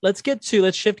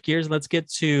shift gears and let's get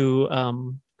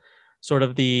to sort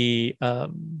of the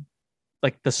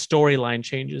like the storyline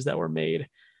changes that were made.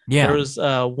 Yeah, there was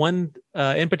one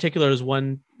in particular. There's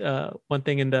one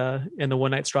thing in the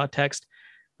One Night Strahd text.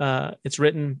 It's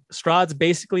written, Strahd's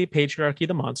basically Patriarchy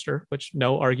the Monster, which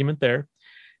no argument there,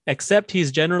 except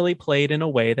he's generally played in a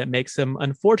way that makes him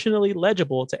unfortunately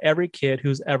legible to every kid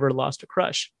who's ever lost a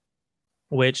crush.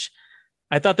 Which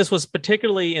I thought this was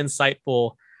particularly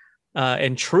insightful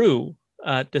and true,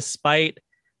 despite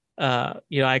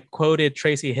I quoted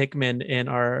Tracy Hickman in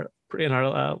our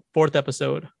fourth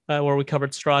episode where we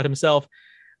covered Strahd himself,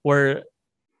 where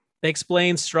they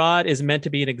explain Strahd is meant to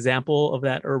be an example of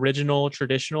that original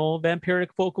traditional vampiric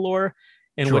folklore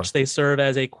in which they serve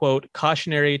as a, quote,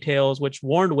 cautionary tales which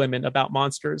warned women about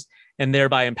monsters and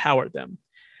thereby empowered them.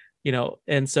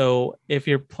 And so if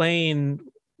you're playing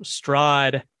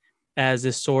Strahd as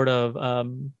this sort of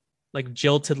like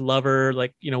jilted lover,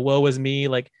 like, woe is me,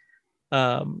 like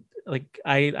I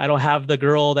don't have the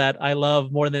girl that I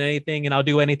love more than anything and I'll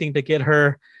do anything to get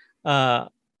her,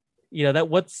 what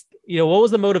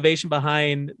was the motivation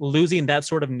behind losing that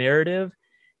sort of narrative,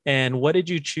 and what did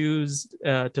you choose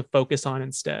to focus on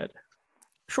instead?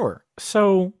 Sure.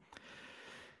 So,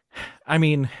 I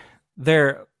mean,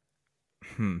 I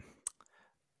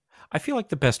feel like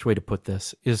the best way to put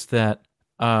this is that,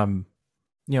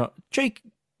 Jake,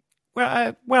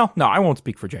 well, no, I won't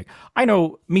speak for Jake. I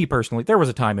know, me personally, there was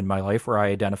a time in my life where I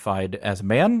identified as a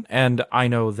man, and I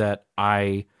know that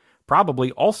I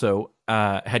probably also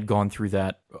had gone through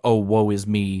that "oh, woe is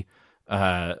me"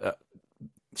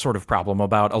 sort of problem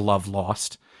about a love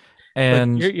lost.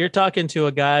 And you're talking to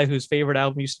a guy whose favorite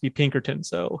album used to be Pinkerton,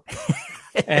 so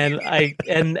and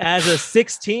as a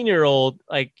 16-year-old,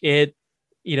 like it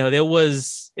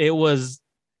was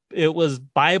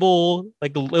Bible,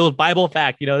 like it was Bible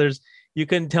fact. You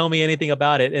couldn't tell me anything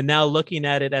about it. And now looking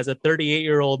at it as a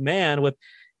 38-year-old man with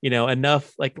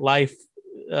enough like life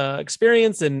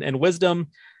experience and wisdom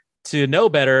to know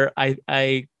better,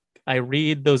 I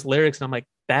read those lyrics and I'm like,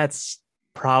 that's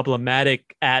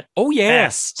problematic at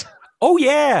best. Oh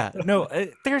yeah, no,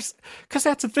 because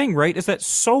that's the thing, right? Is that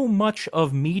so much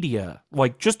of media,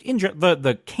 like just in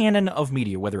the canon of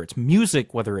media, whether it's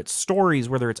music, whether it's stories,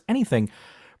 whether it's anything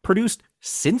produced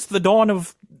since the dawn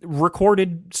of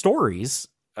recorded stories,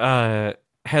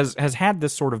 has had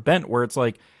this sort of bent where it's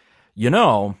like,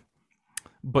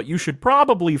 but you should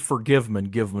probably forgive him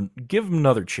and give him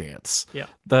another chance. Yeah.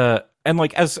 And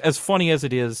like as funny as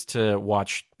it is to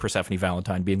watch Persephone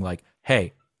Valentine being like,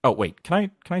 hey. Oh wait,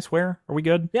 can I swear? Are we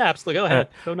good? Yeah, absolutely. Go ahead.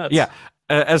 Go nuts. Yeah,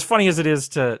 as funny as it is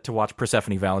to watch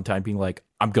Persephone Valentine being like,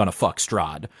 "I'm gonna fuck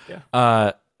Strahd."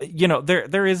 Yeah.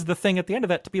 There is the thing at the end of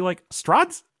that to be like,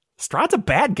 Strahd's a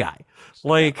bad guy.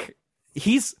 Like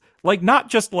he's like not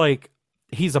just like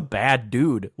he's a bad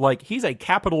dude. Like he's a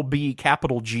capital B,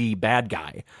 capital G bad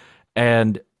guy,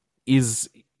 and is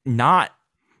not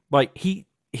like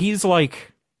he's like.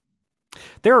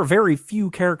 There are very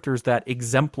few characters that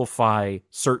exemplify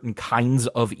certain kinds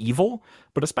of evil,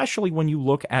 but especially when you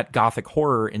look at Gothic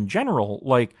horror in general,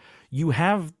 like you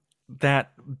have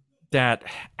that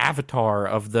avatar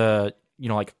of the,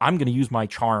 like I'm going to use my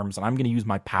charms and I'm going to use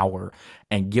my power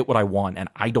and get what I want, and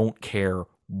I don't care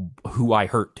who I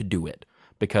hurt to do it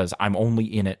because I'm only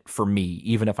in it for me,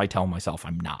 even if I tell myself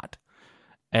I'm not.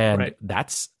 And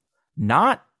that's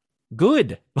not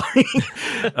good.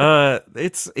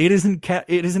 It is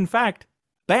in fact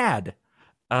bad.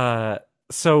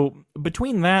 So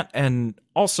between that and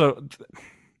also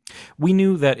we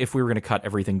knew that if we were going to cut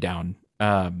everything down,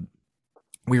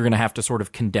 we were going to have to sort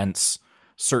of condense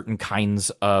certain kinds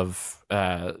of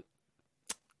I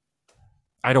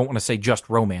don't want to say just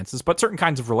romances, but certain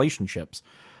kinds of relationships.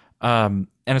 And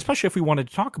especially if we wanted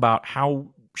to talk about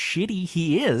how shitty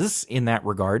he is in that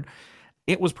regard,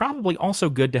 it was probably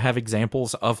also good to have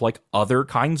examples of like other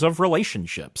kinds of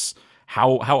relationships,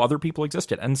 how other people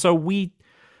existed. And so we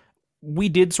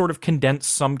did sort of condense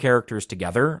some characters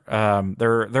together.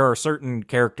 There are certain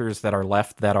characters that are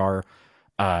left that are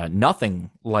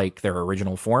nothing like their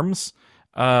original forms.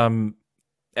 I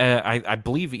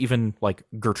believe even like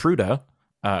Gertruda,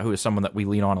 who is someone that we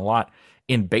lean on a lot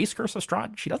in Base Curse of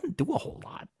Strahd, she doesn't do a whole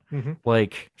lot. Mm-hmm.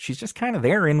 Like she's just kind of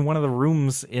there in one of the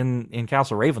rooms in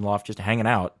Castle Ravenloft, just hanging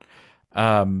out.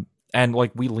 And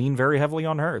like we lean very heavily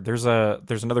on her. There's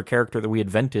another character that we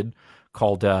invented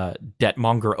called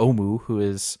Debtmonger Omu, who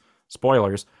is,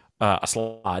 spoilers, a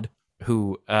Strahd,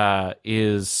 who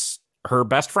is her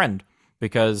best friend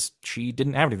because she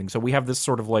didn't have anything. So we have this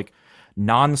sort of like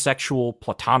non-sexual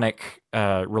platonic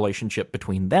relationship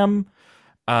between them.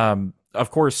 Of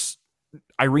course,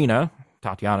 Irina,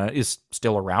 Tatiana, is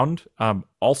still around.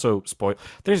 Also,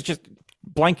 there's just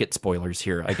blanket spoilers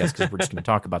here, I guess, because we're just going to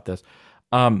talk about this.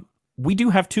 We do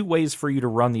have two ways for you to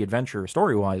run the adventure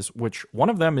story-wise, which one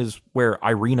of them is where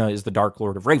Irina is the Dark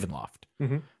Lord of Ravenloft.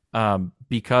 Mm-hmm.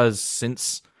 Because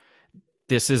since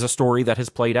this is a story that has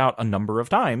played out a number of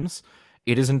times,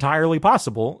 it is entirely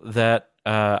possible that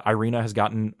Irina has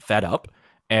gotten fed up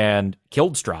and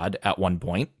killed Strahd at one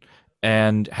point,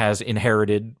 and has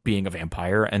inherited being a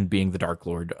vampire and being the Dark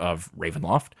Lord of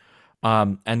Ravenloft.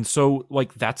 And so,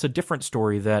 like, that's a different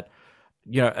story that,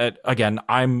 again,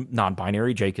 I'm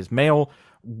non-binary, Jake is male.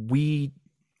 We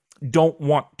don't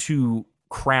want to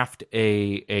craft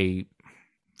a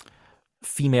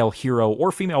female hero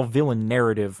or female villain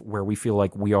narrative where we feel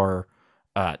like we are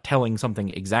telling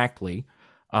something exactly.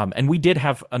 And we did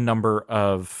have a number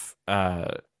of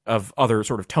other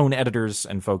sort of tone editors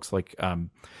and folks like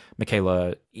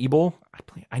Michaela Ebel.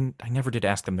 I never did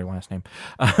ask them their last name,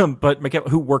 but Michaela,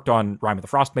 who worked on Rime of the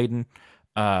Frost Maiden,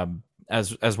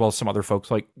 as well as some other folks,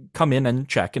 like come in and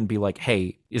check and be like,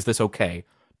 hey, is this okay?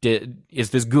 Is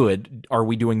this good? Are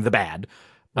we doing the bad?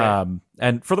 Right.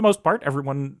 And for the most part,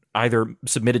 everyone either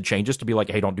submitted changes to be like,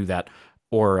 hey, don't do that,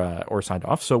 or signed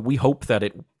off. So we hope that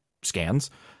it scans.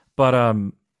 But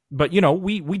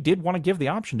we did want to give the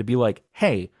option to be like,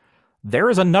 hey,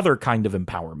 there is another kind of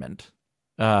empowerment.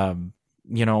 And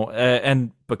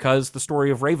because the story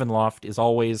of Ravenloft is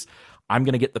always, I'm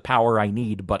going to get the power I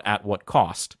need, but at what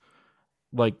cost?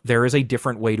 Like, there is a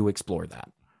different way to explore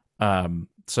that.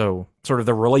 So sort of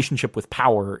the relationship with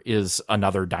power is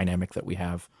another dynamic that we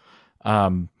have.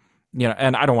 And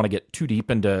I don't want to get too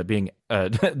deep into being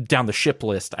down the ship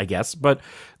list, I guess, but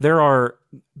there are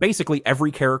basically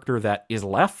every character that is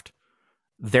left,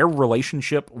 their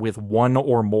relationship with one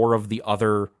or more of the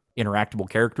other interactable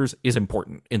characters is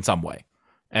important in some way.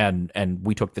 And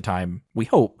we took the time, we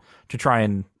hope, to try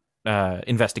and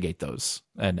investigate those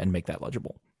and make that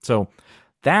legible. So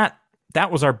that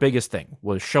was our biggest thing,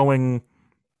 was showing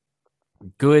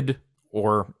good,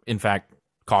 or in fact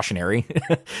cautionary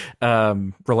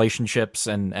relationships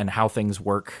and how things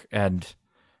work, and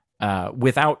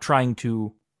without trying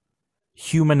to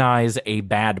humanize a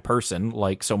bad person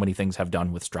like so many things have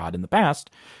done with Strahd in the past,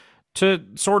 to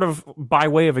sort of by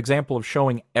way of example of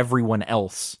showing everyone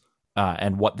else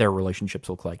and what their relationships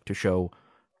look like, to show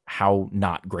how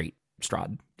not great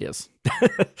Strahd is.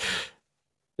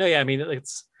 No, yeah, I mean,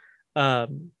 it's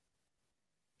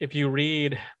if you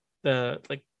read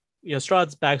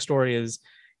Strahd's backstory is,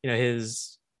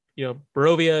 his,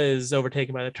 Barovia is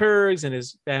overtaken by the Turks and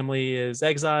his family is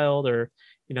exiled, or,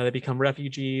 they become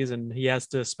refugees, and he has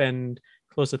to spend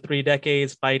close to 3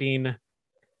 decades fighting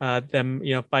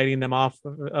them off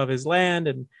of his land.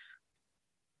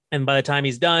 And by the time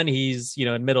he's done, he's,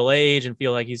 in middle age and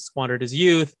feel like he's squandered his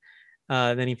youth.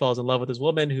 Then he falls in love with this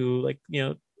woman who,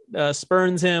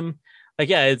 spurns him.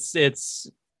 It's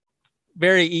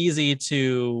very easy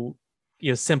to,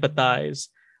 sympathize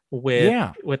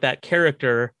with that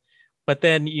character, but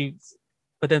then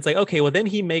it's like, okay, well, then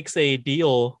he makes a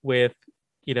deal with,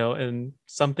 and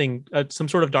some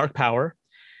sort of dark power,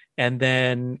 and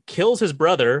then kills his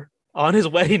brother on his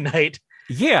wedding night.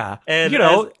 Yeah. And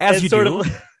as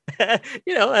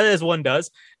one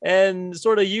does, and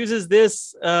sort of uses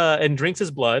this and drinks his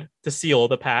blood to seal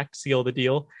the pact, seal the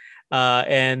deal.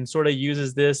 And sort of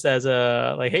uses this as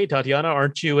a, like, hey, Tatiana,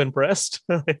 aren't you impressed?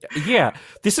 Yeah,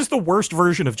 this is the worst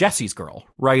version of Jesse's Girl,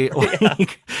 right?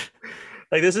 Like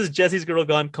this is Jesse's Girl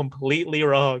gone completely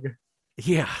wrong.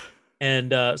 Yeah.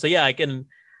 And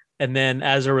and then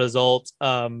as a result,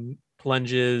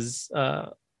 plunges,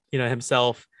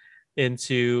 himself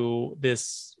into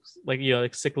this,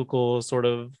 cyclical sort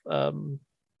of,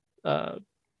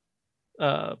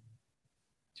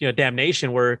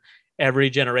 damnation, where every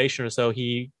generation or so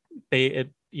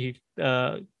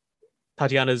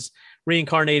Tatiana's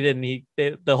reincarnated, and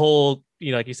the whole,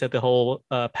 like you said, the whole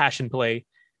passion play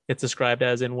it's described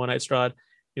as in One Night Strahd,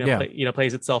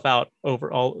 plays itself out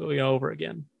over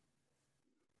again.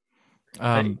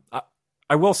 I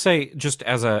will say, just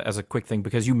as a quick thing,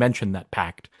 because you mentioned that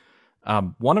pact,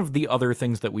 one of the other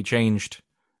things that we changed,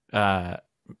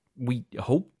 we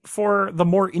hope for the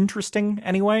more interesting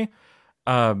anyway,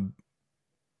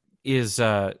 is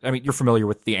you're familiar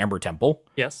with the Amber Temple.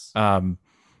 Yes.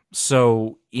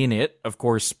 So in it, of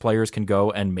course, players can go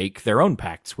and make their own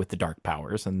pacts with the dark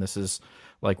powers, and this is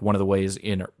like one of the ways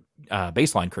in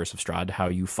baseline Curse of Strahd how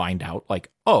you find out,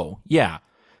 like, oh yeah,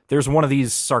 there's one of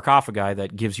these sarcophagi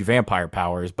that gives you vampire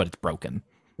powers, but it's broken.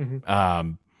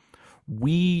 Mm-hmm.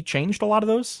 We changed a lot of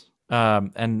those,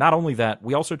 and not only that,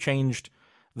 we also changed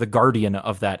the guardian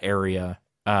of that area.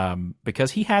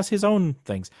 Because he has his own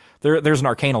things. There's an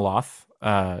Arcanoloth,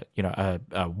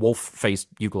 a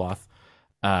wolf-faced Yugoloth,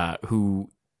 who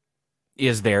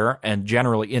is there, and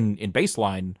generally in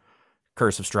baseline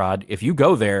Curse of Strahd, if you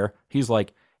go there, he's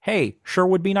like, hey, sure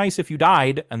would be nice if you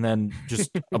died, and then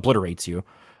just obliterates you.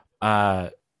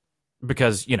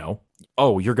 Because, you're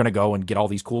going to go and get all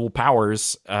these cool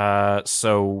powers,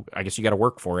 so I guess you got to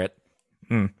work for it.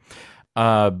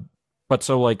 But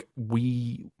so, like,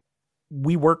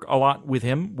 we work a lot with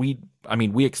him. We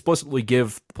explicitly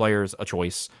give players a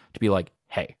choice to be like,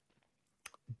 hey,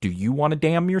 do you want to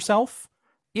damn yourself?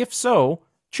 If so,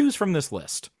 choose from this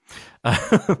list.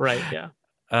 Right. Yeah.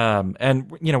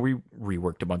 And we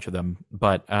reworked a bunch of them,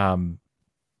 but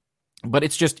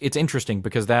it's interesting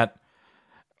because that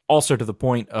also, to the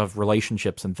point of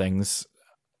relationships and things,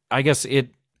 I guess it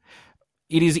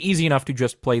is easy enough to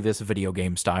just play this video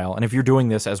game style. And if you're doing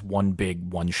this as one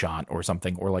big one shot or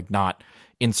something, or like not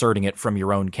inserting it from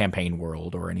your own campaign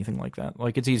world or anything like that,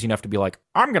 like it's easy enough to be like,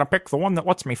 I'm going to pick the one that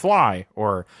lets me fly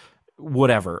or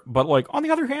whatever. But like, on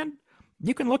the other hand,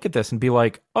 you can look at this and be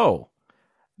like, oh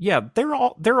yeah, there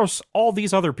are all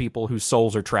these other people whose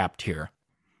souls are trapped here.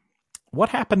 What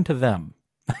happened to them?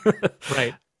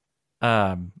 Right.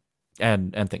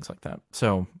 And things like that.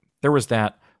 So there was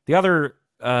that. The other,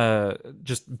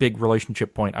 just big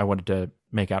relationship point I wanted to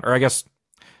make out, or I guess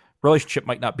relationship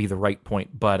might not be the right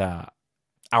point, but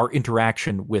our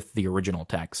interaction with the original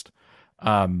text.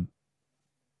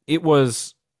 It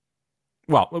was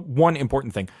well, one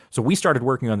important thing. So we started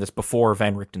working on this before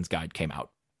Van Richten's Guide came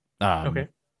out. Okay.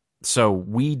 So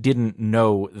we didn't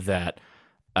know that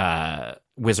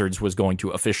Wizards was going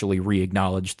to officially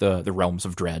re-acknowledge the Realms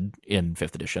of Dread in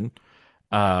 5th edition.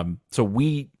 So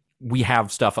we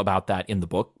have stuff about that in the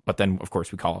book, but then, of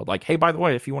course, we call it like, hey, by the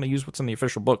way, if you want to use what's in the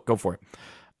official book, go for it.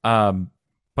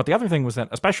 But the other thing was that,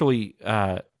 especially,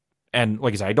 and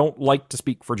like I said, I don't like to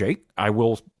speak for Jake. I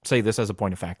will say this as a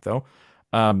point of fact, though.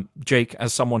 Jake,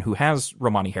 as someone who has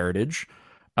Romani heritage,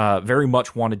 very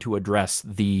much wanted to address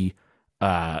the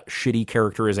shitty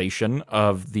characterization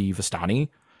of the Vistani,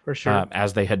 for sure,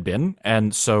 as they had been,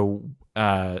 and so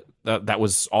that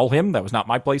was all him. That was not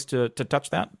my place to touch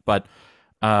that. But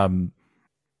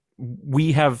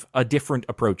we have a different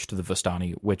approach to the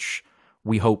Vistani, which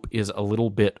we hope is a little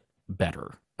bit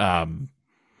better. Well,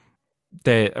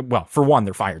 for one,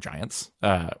 they're fire giants,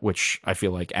 which I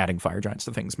feel like adding fire giants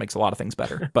to things makes a lot of things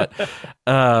better. But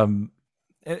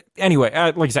anyway,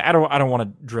 like I said, I don't want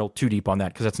to drill too deep on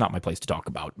that because that's not my place to talk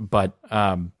about. But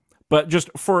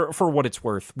just for what it's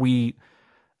worth,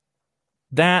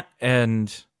 that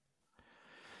and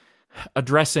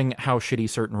addressing how shitty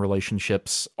certain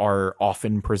relationships are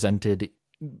often presented,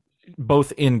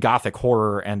 both in Gothic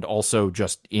horror and also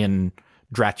just in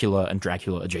Dracula and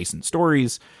Dracula adjacent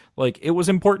stories. Like, it was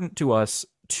important to us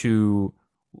to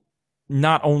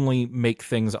not only make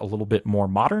things a little bit more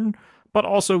modern, but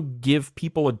also give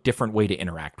people a different way to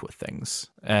interact with things.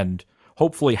 And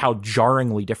hopefully how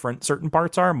jarringly different certain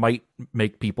parts are might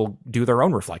make people do their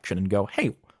own reflection and go, hey,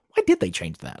 why did they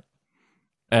change that?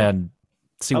 And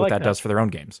see what that does for their own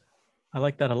games. I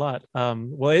like that a lot.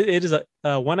 Well, it is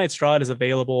One Night Strahd is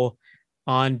available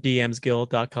on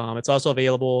dmsguild.com. It's also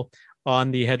available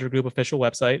on the Hedra Group official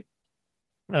website.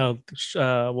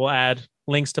 We'll add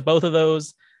links to both of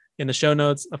those in the show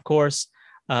notes, of course.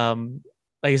 Like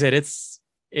I said,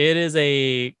 it is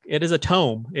a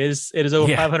tome. It is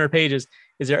over 500 pages.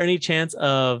 Is there any chance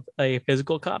of a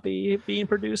physical copy being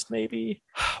produced? Maybe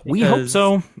we hope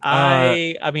so.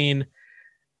 I mean,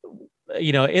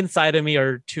 inside of me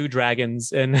are two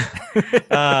dragons, and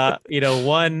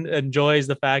one enjoys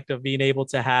the fact of being able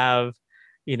to have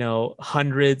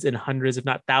hundreds and hundreds, if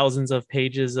not thousands, of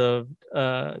pages of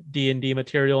D&D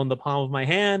material in the palm of my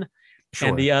hand. Sure.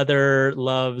 And the other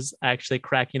loves actually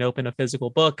cracking open a physical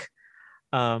book.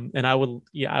 And I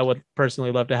would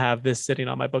personally love to have this sitting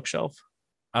on my bookshelf.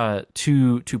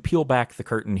 To peel back the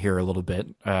curtain here a little bit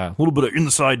of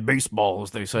inside baseball,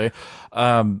 as they say,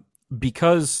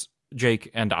 because Jake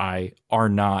and I are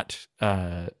not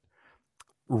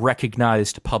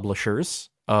recognized publishers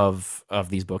of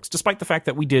these books, despite the fact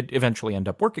that we did eventually end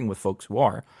up working with folks who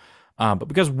are, but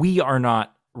because we are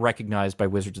not recognized by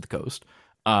Wizards of the Coast,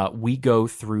 we go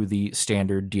through the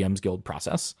standard DM's Guild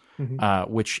process,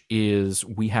 which is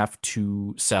we have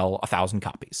to sell 1,000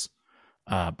 copies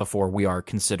before we are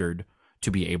considered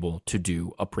to be able to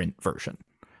do a print version.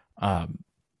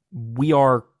 We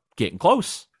are getting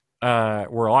close.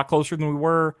 We're a lot closer than we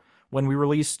were when we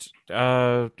released, it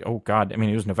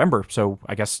was November, so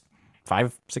I guess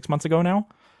 5-6 months ago now.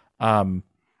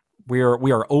 We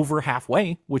are over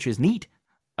halfway, which is neat.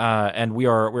 And we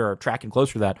are tracking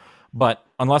closer to that. But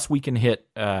unless we can hit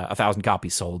 1,000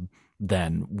 copies sold,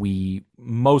 then we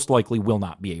most likely will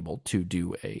not be able to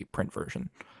do a print version.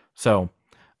 So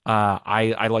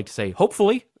I like to say,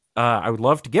 hopefully, I would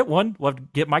love to get one, love to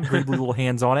get my greedy little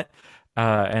hands on it,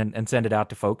 and send it out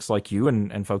to folks like you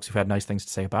and folks who've had nice things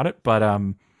to say about it. But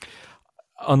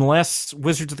unless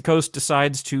Wizards of the Coast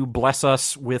decides to bless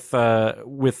us with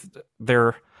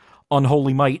their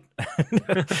unholy might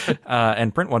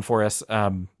and print one for us,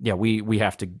 we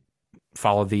have to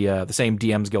follow the same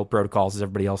DM's Guild protocols as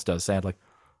everybody else does, sadly.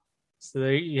 So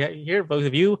there you hear, folks.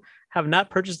 If you have not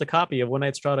purchased a copy of One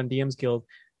Night Strahd on DM's Guild,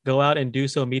 go out and do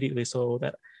so immediately so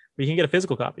that we can get a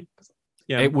physical copy.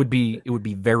 It would be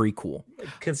very cool.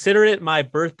 Consider it my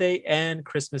birthday and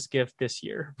Christmas gift this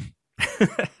year.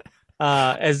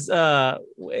 Is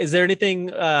there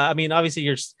anything?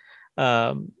 Obviously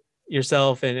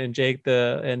yourself and Jake,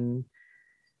 and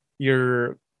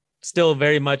you're still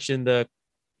very much in the,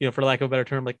 for lack of a better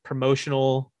term, like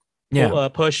promotional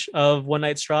push of One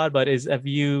Night Strahd. But have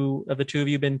the two of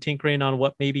you been tinkering on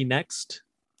what may be next?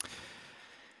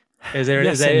 Is there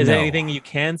anything you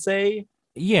can say?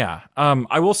 Yeah,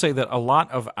 I will say that a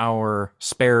lot of our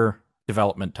spare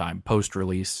development time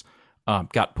post-release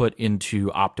got put into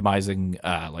optimizing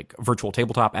like virtual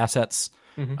tabletop assets.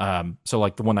 So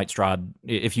like the One Night Strahd,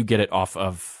 if you get it off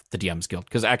of the DM's Guild,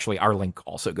 because actually our link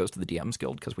also goes to the DM's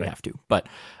Guild because we have to. But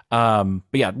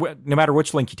yeah, no matter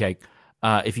which link you take,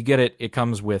 If you get it, it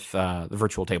comes with the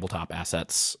virtual tabletop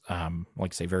assets, like I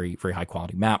say, very, very high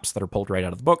quality maps that are pulled right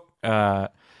out of the book,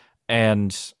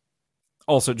 and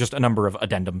also just a number of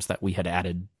addendums that we had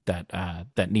added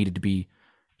that needed to be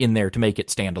in there to make it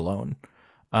stand alone.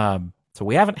 So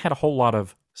we haven't had a whole lot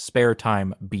of spare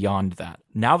time beyond that.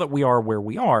 Now that we are where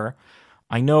we are,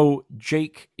 I know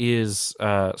Jake is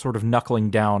sort of knuckling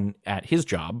down at his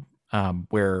job,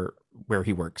 where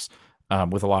he works,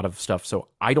 with a lot of stuff. So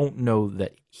I don't know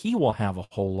that he will have a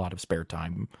whole lot of spare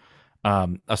time,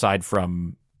 aside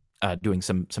from doing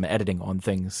some editing on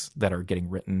things that are getting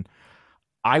written.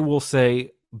 I will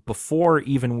say, before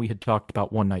even we had talked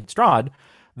about One Night Strahd,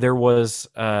 there was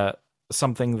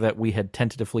something that we had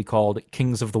tentatively called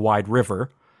Kings of the Wide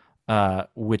River,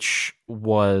 which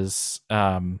was,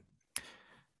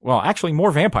 well, actually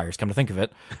more vampires, come to think of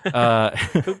it.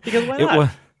 Because why not?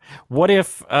 What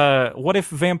if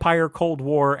vampire Cold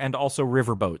War and also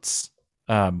riverboats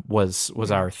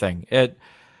was our thing?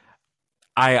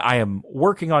 I am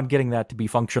working on getting that to be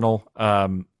functional.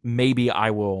 Maybe I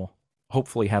will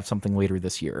hopefully have something later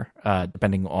this year,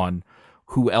 depending on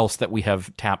who else that we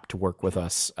have tapped to work with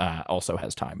us also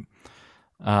has time.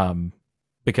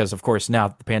 Because, of course, now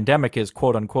the pandemic is,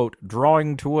 quote unquote,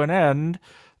 drawing to an end.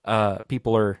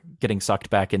 People are getting sucked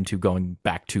back into going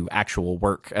back to actual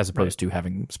work as opposed to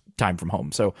having time from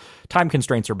home. So time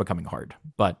constraints are becoming hard.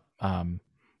 But I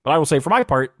will say, for my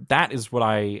part, that is what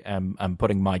I am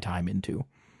putting my time into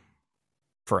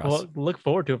for us. Well, look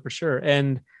forward to it for sure.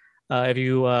 And if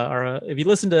you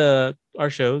listen to our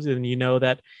shows, then you know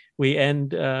that we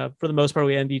end, for the most part,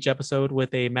 we end each episode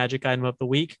with a magic item of the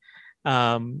week.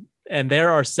 And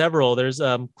there are several. There's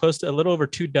close to a little over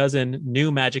 24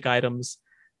 new magic items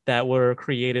that were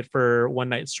created for One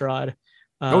Night Strahd.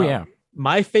 Oh yeah.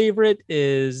 My favorite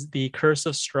is the Curse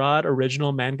of Strahd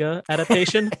original manga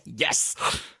adaptation. Yes.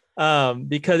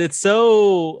 Because it's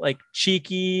so like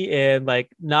cheeky and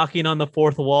like knocking on the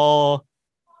fourth wall.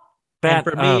 And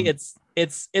for me,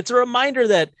 it's a reminder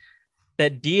that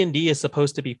D&D is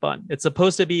supposed to be fun. It's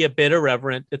supposed to be a bit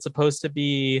irreverent. It's supposed to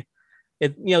be,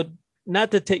 it's a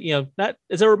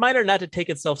reminder not to take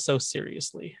itself so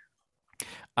seriously.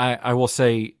 I will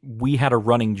say we had a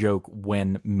running joke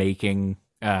when making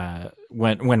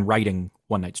when writing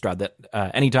One Night Strahd that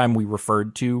anytime we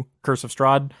referred to Curse of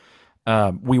Strahd,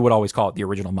 we would always call it the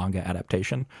original manga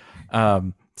adaptation.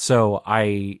 So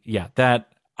I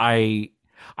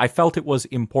felt it was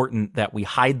important that we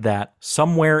hide that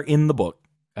somewhere in the book.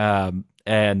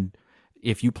 And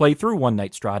if you play through One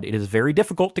Night Strahd, it is very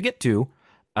difficult to get to.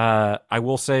 I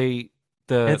will say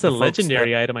it's a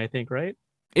legendary item, I think, right?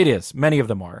 It is. Many of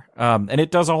them are. And it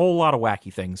does a whole lot of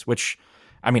wacky things, which,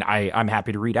 I mean, I'm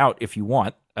happy to read out if you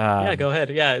want. Yeah, go ahead.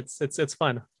 Yeah, it's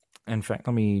fun. In fact,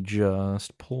 let me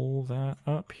just pull that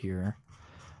up here.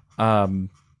 And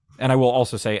I will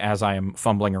also say, as I am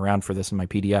fumbling around for this in my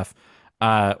PDF,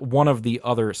 one of the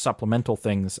other supplemental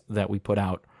things that we put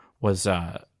out was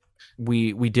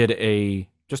we did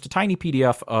just a tiny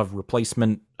PDF of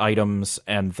replacement items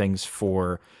and things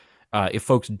for if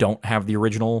folks don't have the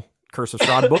original Curse of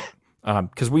Strahd book,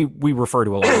 because we refer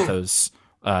to a lot of those,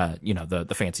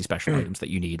 the fancy special items that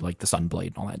you need, like the Sunblade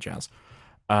and all that jazz.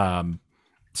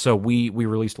 So we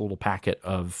released a little packet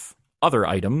of other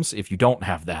items if you don't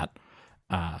have that,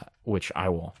 which I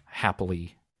will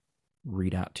happily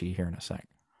read out to you here in a sec,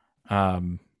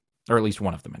 or at least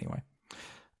one of them anyway.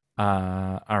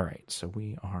 All right, so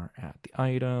we are at the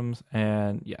items,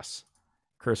 and yes,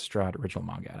 Curse of Strahd original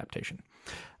manga adaptation.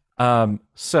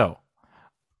 So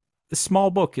this small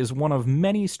book is one of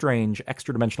many strange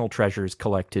extra-dimensional treasures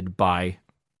collected by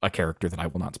a character that I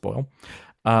will not spoil.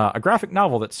 A graphic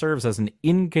novel that serves as an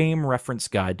in-game reference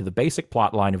guide to the basic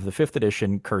plotline of the 5th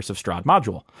edition Curse of Strahd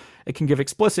module. It can give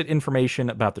explicit information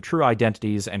about the true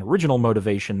identities and original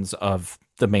motivations of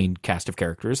the main cast of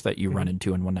characters that you run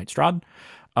into in One Night Strahd,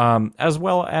 as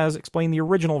well as explain the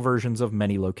original versions of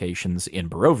many locations in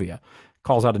Barovia.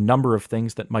 Calls out a number of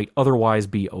things that might otherwise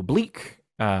be oblique,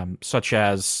 such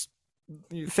as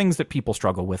things that people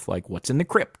struggle with, like what's in the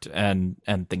crypt and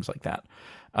things like that.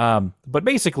 But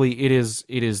basically, it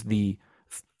is the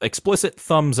explicit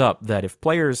thumbs up that if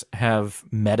players have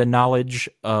meta knowledge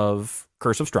of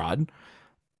Curse of Strahd,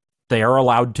 they are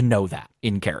allowed to know that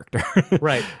in character.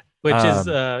 Right, which is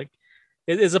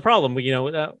a problem.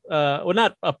 Well,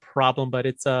 not a problem, but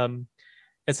it's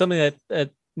something that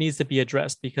needs to be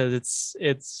addressed, because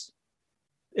it's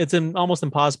almost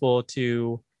impossible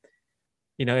to,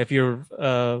 if you're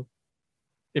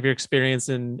experienced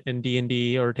in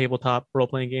D&D or tabletop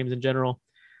role-playing games in general,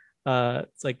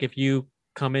 it's like if you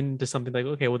come into something like,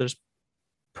 okay, well, there's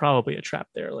probably a trap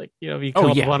there. Like, if you Oh,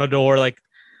 come up yeah. on a door like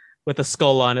with a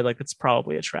skull on it, like it's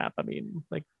probably a trap. I mean,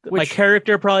 like my Which-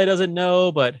 character probably doesn't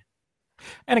know, but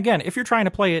And again, if you're trying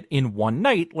to play it in one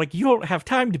night, like you don't have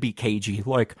time to be cagey.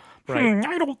 Like, Right.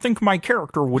 I don't think my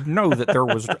character would know that there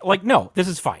was like, no, this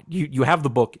is fine. You have the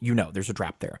book, there's a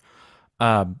trap there.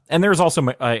 And there's also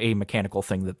a mechanical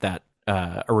thing that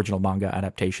original manga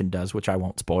adaptation does, which I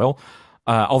won't spoil.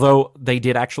 Although they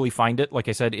did actually find it, like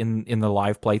I said, in the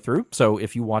live playthrough. So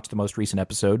if you watch the most recent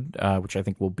episode, which I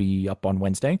think will be up on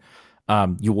Wednesday,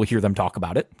 you will hear them talk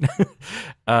about it.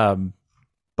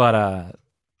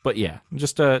 But yeah,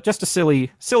 just a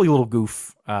silly little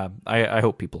goof. I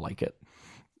hope people like it.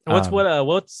 what's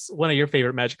one of your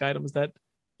favorite magic items that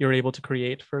you're able to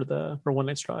create for One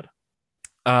Night Strahd?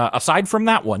 Aside from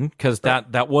that one, because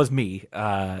that was me,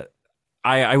 I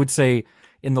would say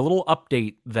in the little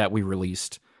update that we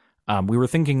released, we were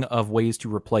thinking of ways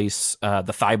to replace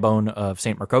the thigh bone of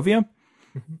Saint Markovia.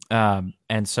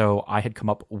 And so I had come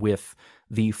up with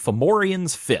the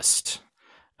Fomorian's Fist,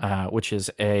 which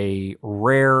is a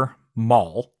rare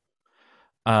maul,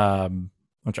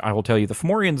 which I will tell you, the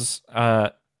Fomorians,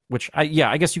 I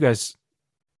guess you guys,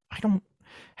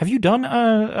 have you done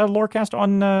a Lorecast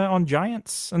on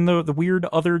giants and the weird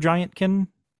other giantkin?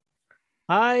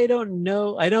 I don't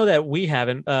know. I know that we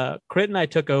haven't. Crit and I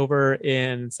took over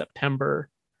in September.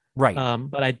 Right.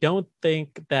 But I don't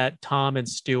think that Tom and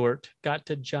Stuart got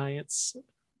to giants.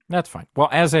 That's fine. Well,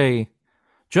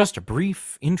 just a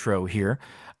brief intro here,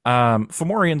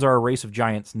 Fomorians are a race of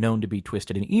giants known to be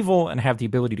twisted and evil and have the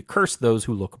ability to curse those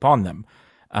who look upon them.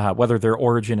 Whether their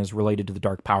origin is related to the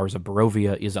dark powers of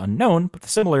Barovia is unknown, but the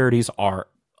similarities are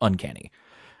uncanny.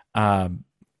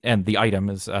 And the item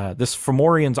is this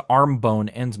Fomorian's arm bone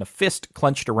ends in a fist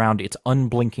clenched around its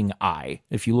unblinking eye.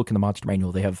 If you look in the monster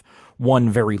manual, they have one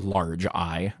very large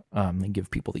eye they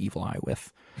give people the evil eye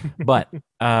with. But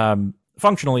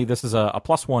functionally, this is a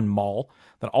 +1 maul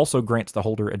that also grants the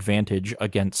holder advantage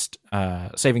against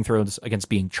saving throws against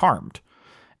being charmed.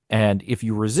 And if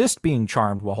you resist being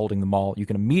charmed while holding the maul, you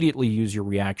can immediately use your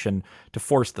reaction to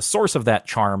force the source of that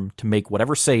charm to make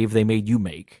whatever save they made you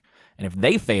make. And if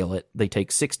they fail it, they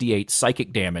take 68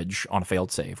 psychic damage on a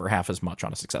failed save, or half as much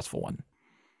on a successful one.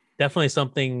 Definitely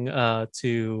something that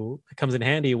comes in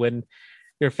handy when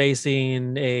you're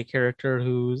facing a character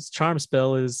whose charm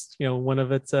spell is, one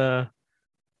of its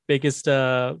biggest,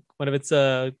 one of its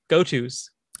go-tos.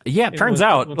 Yeah, it turns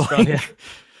out.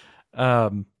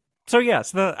 So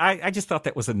I just thought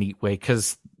that was a neat way,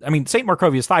 because, St.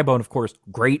 Markovia's thigh bone, of course,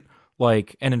 great. And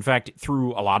in fact,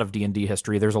 through a lot of D&D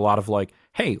history, there's a lot of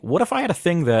hey, what if I had a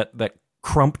thing that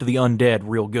crumped the undead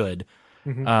real good?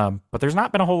 Mm-hmm. But there's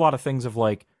not been a whole lot of things of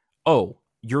oh,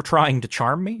 you're trying to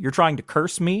charm me? You're trying to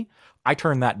curse me? I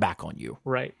turn that back on you.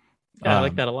 Right. Yeah, I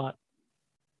like that a lot.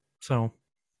 So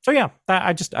yeah,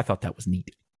 I thought that was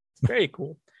neat. Very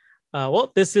cool.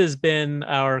 Well, this has been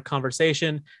our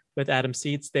conversation with Adam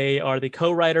Seitz. They are the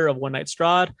co-writer of One Night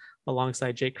Strahd,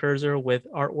 alongside Jake Kurzer, with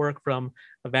artwork from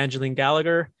Evangeline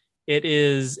Gallagher. It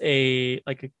is I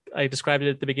described it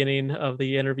at the beginning of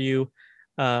the interview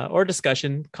or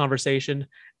discussion conversation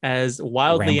as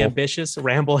wildly ambitious.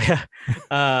 Wildly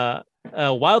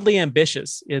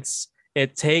ambitious.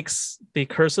 It takes the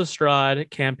Curse of Strahd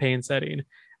campaign setting,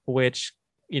 which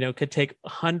could take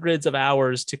hundreds of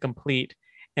hours to complete,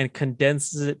 and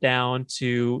condenses it down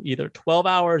to either 12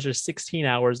 hours or 16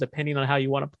 hours, depending on how you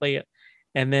want to play it.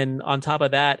 And then on top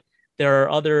of that, there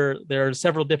are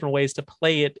several different ways to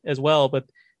play it as well, but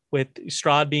with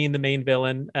Strahd being the main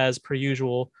villain as per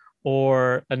usual,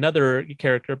 or another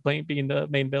character being the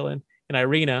main villain in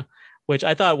Irina, which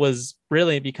I thought was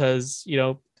brilliant because,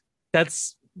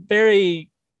 that's very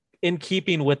in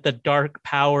keeping with the dark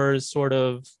powers sort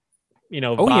of,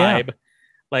 vibe.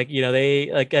 Yeah. They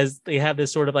as they have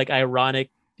this sort of ironic,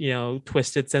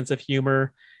 twisted sense of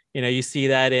humor. You see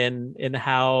that in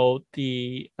how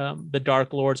the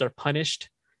Dark Lords are punished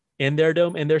in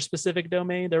their specific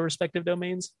domain, their respective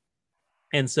domains.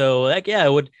 And so it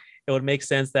would make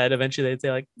sense that eventually they'd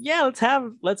say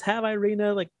let's have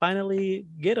Irina finally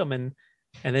get him, and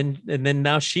then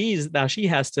now she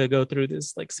has to go through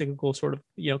this cyclical sort of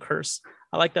curse.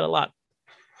 I like that a lot.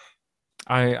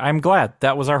 I'm glad.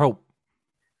 That was our hope.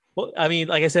 Well,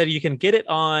 like I said, you can get it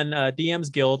on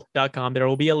dmsguild.com. There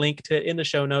will be a link to it in the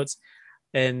show notes.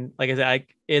 And like I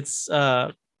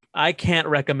said, I can't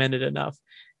recommend it enough.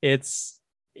 It's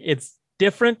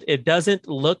different. It doesn't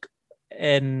look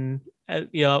and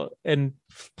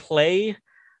play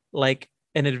like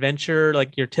an adventure,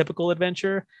 like your typical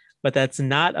adventure, but that's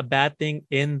not a bad thing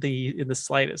in the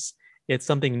slightest. It's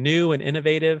something new and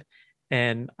innovative.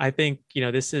 And I think,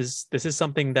 this is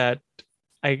something that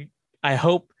I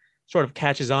hope sort of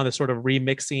catches on, the sort of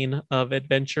remixing of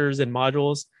adventures and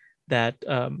modules that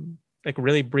like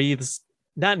really breathes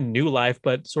not new life,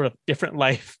 but sort of different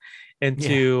life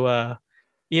into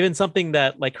even something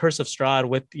that like Curse of Strahd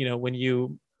with,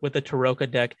 with the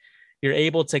Taroka deck, you're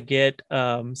able to get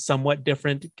somewhat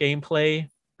different gameplay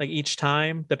like each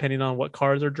time, depending on what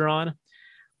cards are drawn.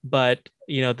 But,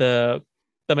 the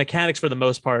mechanics for the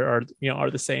most part are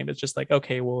the same. It's just like,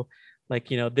 okay, well, like,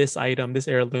 this item, this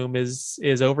heirloom is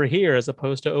over here as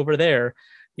opposed to over there.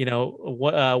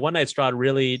 One Night Strahd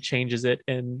really changes it,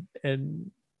 and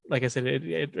like I said,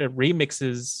 it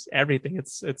remixes everything.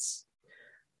 It's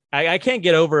I can't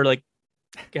get over like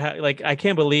I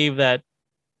can't believe that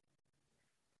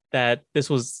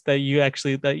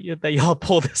y'all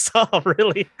pulled this off,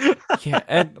 really. Yeah,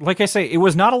 and like I say, it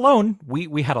was not alone.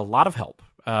 We had a lot of help.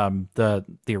 The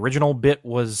original bit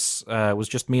was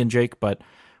just me and Jake, but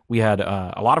we had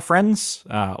a lot of friends,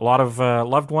 a lot of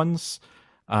loved ones,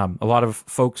 a lot of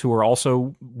folks who are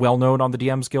also well known on the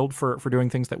DMs Guild for doing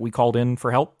things that we called in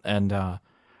for help, and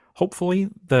hopefully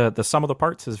the sum of the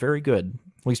parts is very good.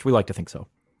 At least we like to think so.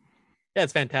 Yeah,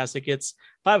 it's fantastic. It's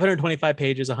 525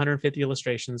 pages, 150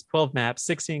 illustrations, 12 maps,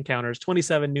 16 encounters,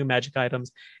 27 new magic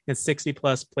items, and 60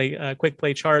 plus quick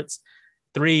play charts.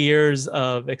 3 years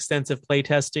of extensive play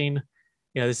testing.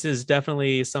 This is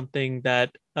definitely something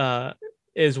that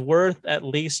is worth at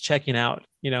least checking out.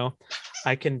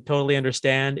 I can totally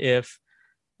understand if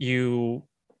you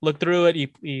look through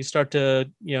it, you start to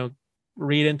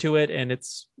read into it, and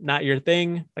it's not your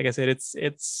thing. Like I said,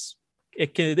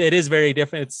 it is very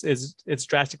different. It's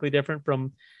drastically different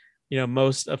from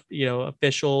most of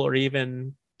official or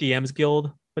even DM's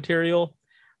Guild material,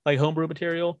 like homebrew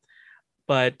material.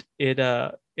 But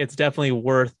it's definitely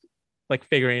worth like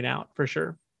figuring out for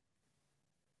sure.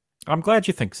 I'm glad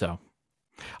you think so.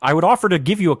 I would offer to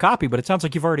give you a copy, but it sounds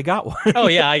like you've already got one. Oh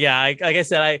yeah. Like I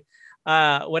said,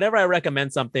 whenever I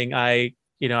recommend something, I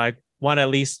want to at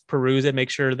least peruse it, make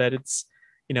sure that it's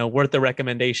worth the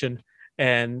recommendation.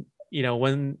 And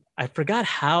when I forgot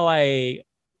how I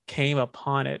came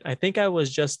upon it, I think I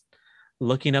was just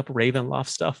looking up Ravenloft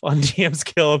stuff on DM's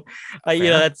Guild.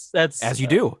 That's as you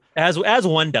do, as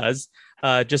one does.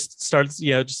 Just starts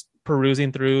just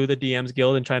perusing through the DM's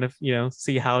Guild and trying to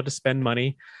see how to spend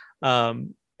money.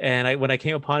 And when I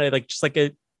came upon it,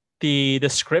 the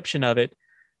description of it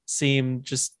seemed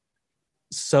just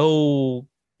so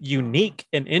unique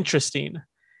and interesting.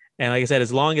 And like I said,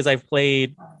 as long as I've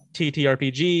played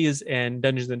TTRPGs and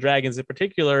Dungeons and Dragons in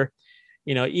particular,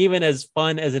 even as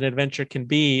fun as an adventure can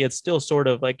be, it's still sort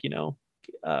of like,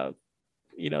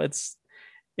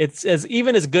 it's as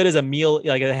even as good as a meal,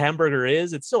 like a hamburger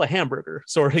is, it's still a hamburger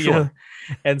sort of, Sure.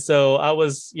 And so I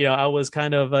was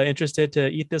kind of interested to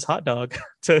eat this hot dog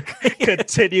to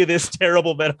continue this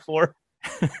terrible metaphor.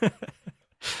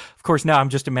 Of course, now I'm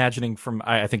just imagining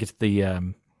I think it's the,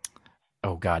 the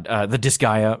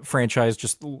Disgaea franchise,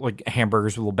 just like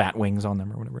hamburgers with little bat wings on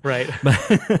them or whatever. Right.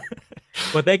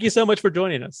 Well, thank you so much for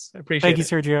joining us. I appreciate it. Thank you,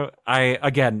 Sergio.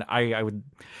 I would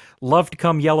love to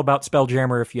come yell about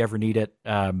Spelljammer if you ever need it.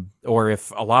 Or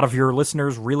if a lot of your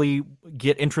listeners really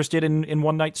get interested in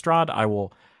One Night Strahd, I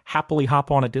will happily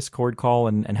hop on a Discord call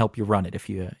and help you run it if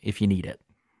you need it.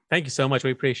 Thank you so much.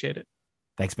 We appreciate it.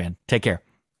 Thanks, man. Take care.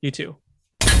 You too.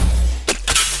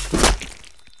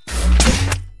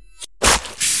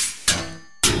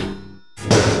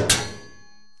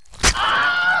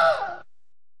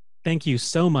 Thank you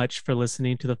so much for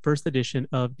listening to the first edition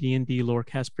of D&D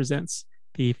Lorecast Presents,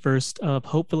 the first of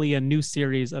hopefully a new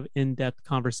series of in-depth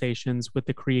conversations with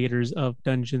the creators of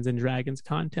Dungeons and Dragons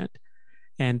content.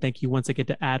 And thank you once again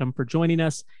to Adam for joining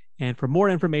us. And for more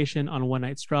information on One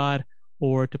Night Strahd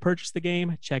or to purchase the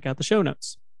game, check out the show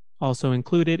notes. Also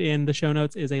included in the show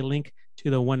notes is a link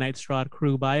to the One Night Strahd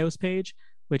crew bios page,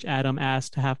 which Adam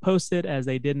asked to have posted as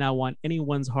they did not want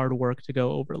anyone's hard work to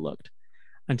go overlooked.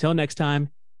 Until next time,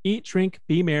 eat, drink,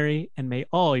 be merry, and may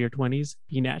all your 20s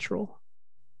be natural.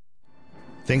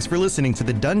 Thanks for listening to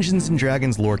the Dungeons &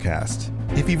 Dragons Lorecast.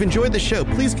 If you've enjoyed the show,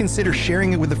 please consider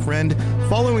sharing it with a friend,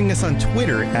 following us on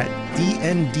Twitter at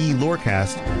DnD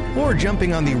Lorecast, or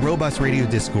jumping on the Robots Radio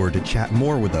Discord to chat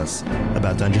more with us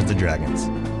about Dungeons & Dragons.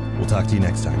 We'll talk to you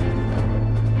next time.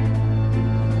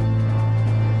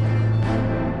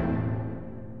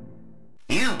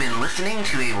 You've been listening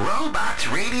to a Robots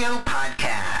Radio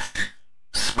podcast.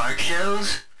 Smart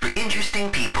shows for interesting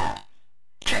people.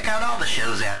 Check out all the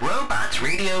shows at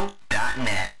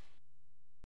robotsradio.net.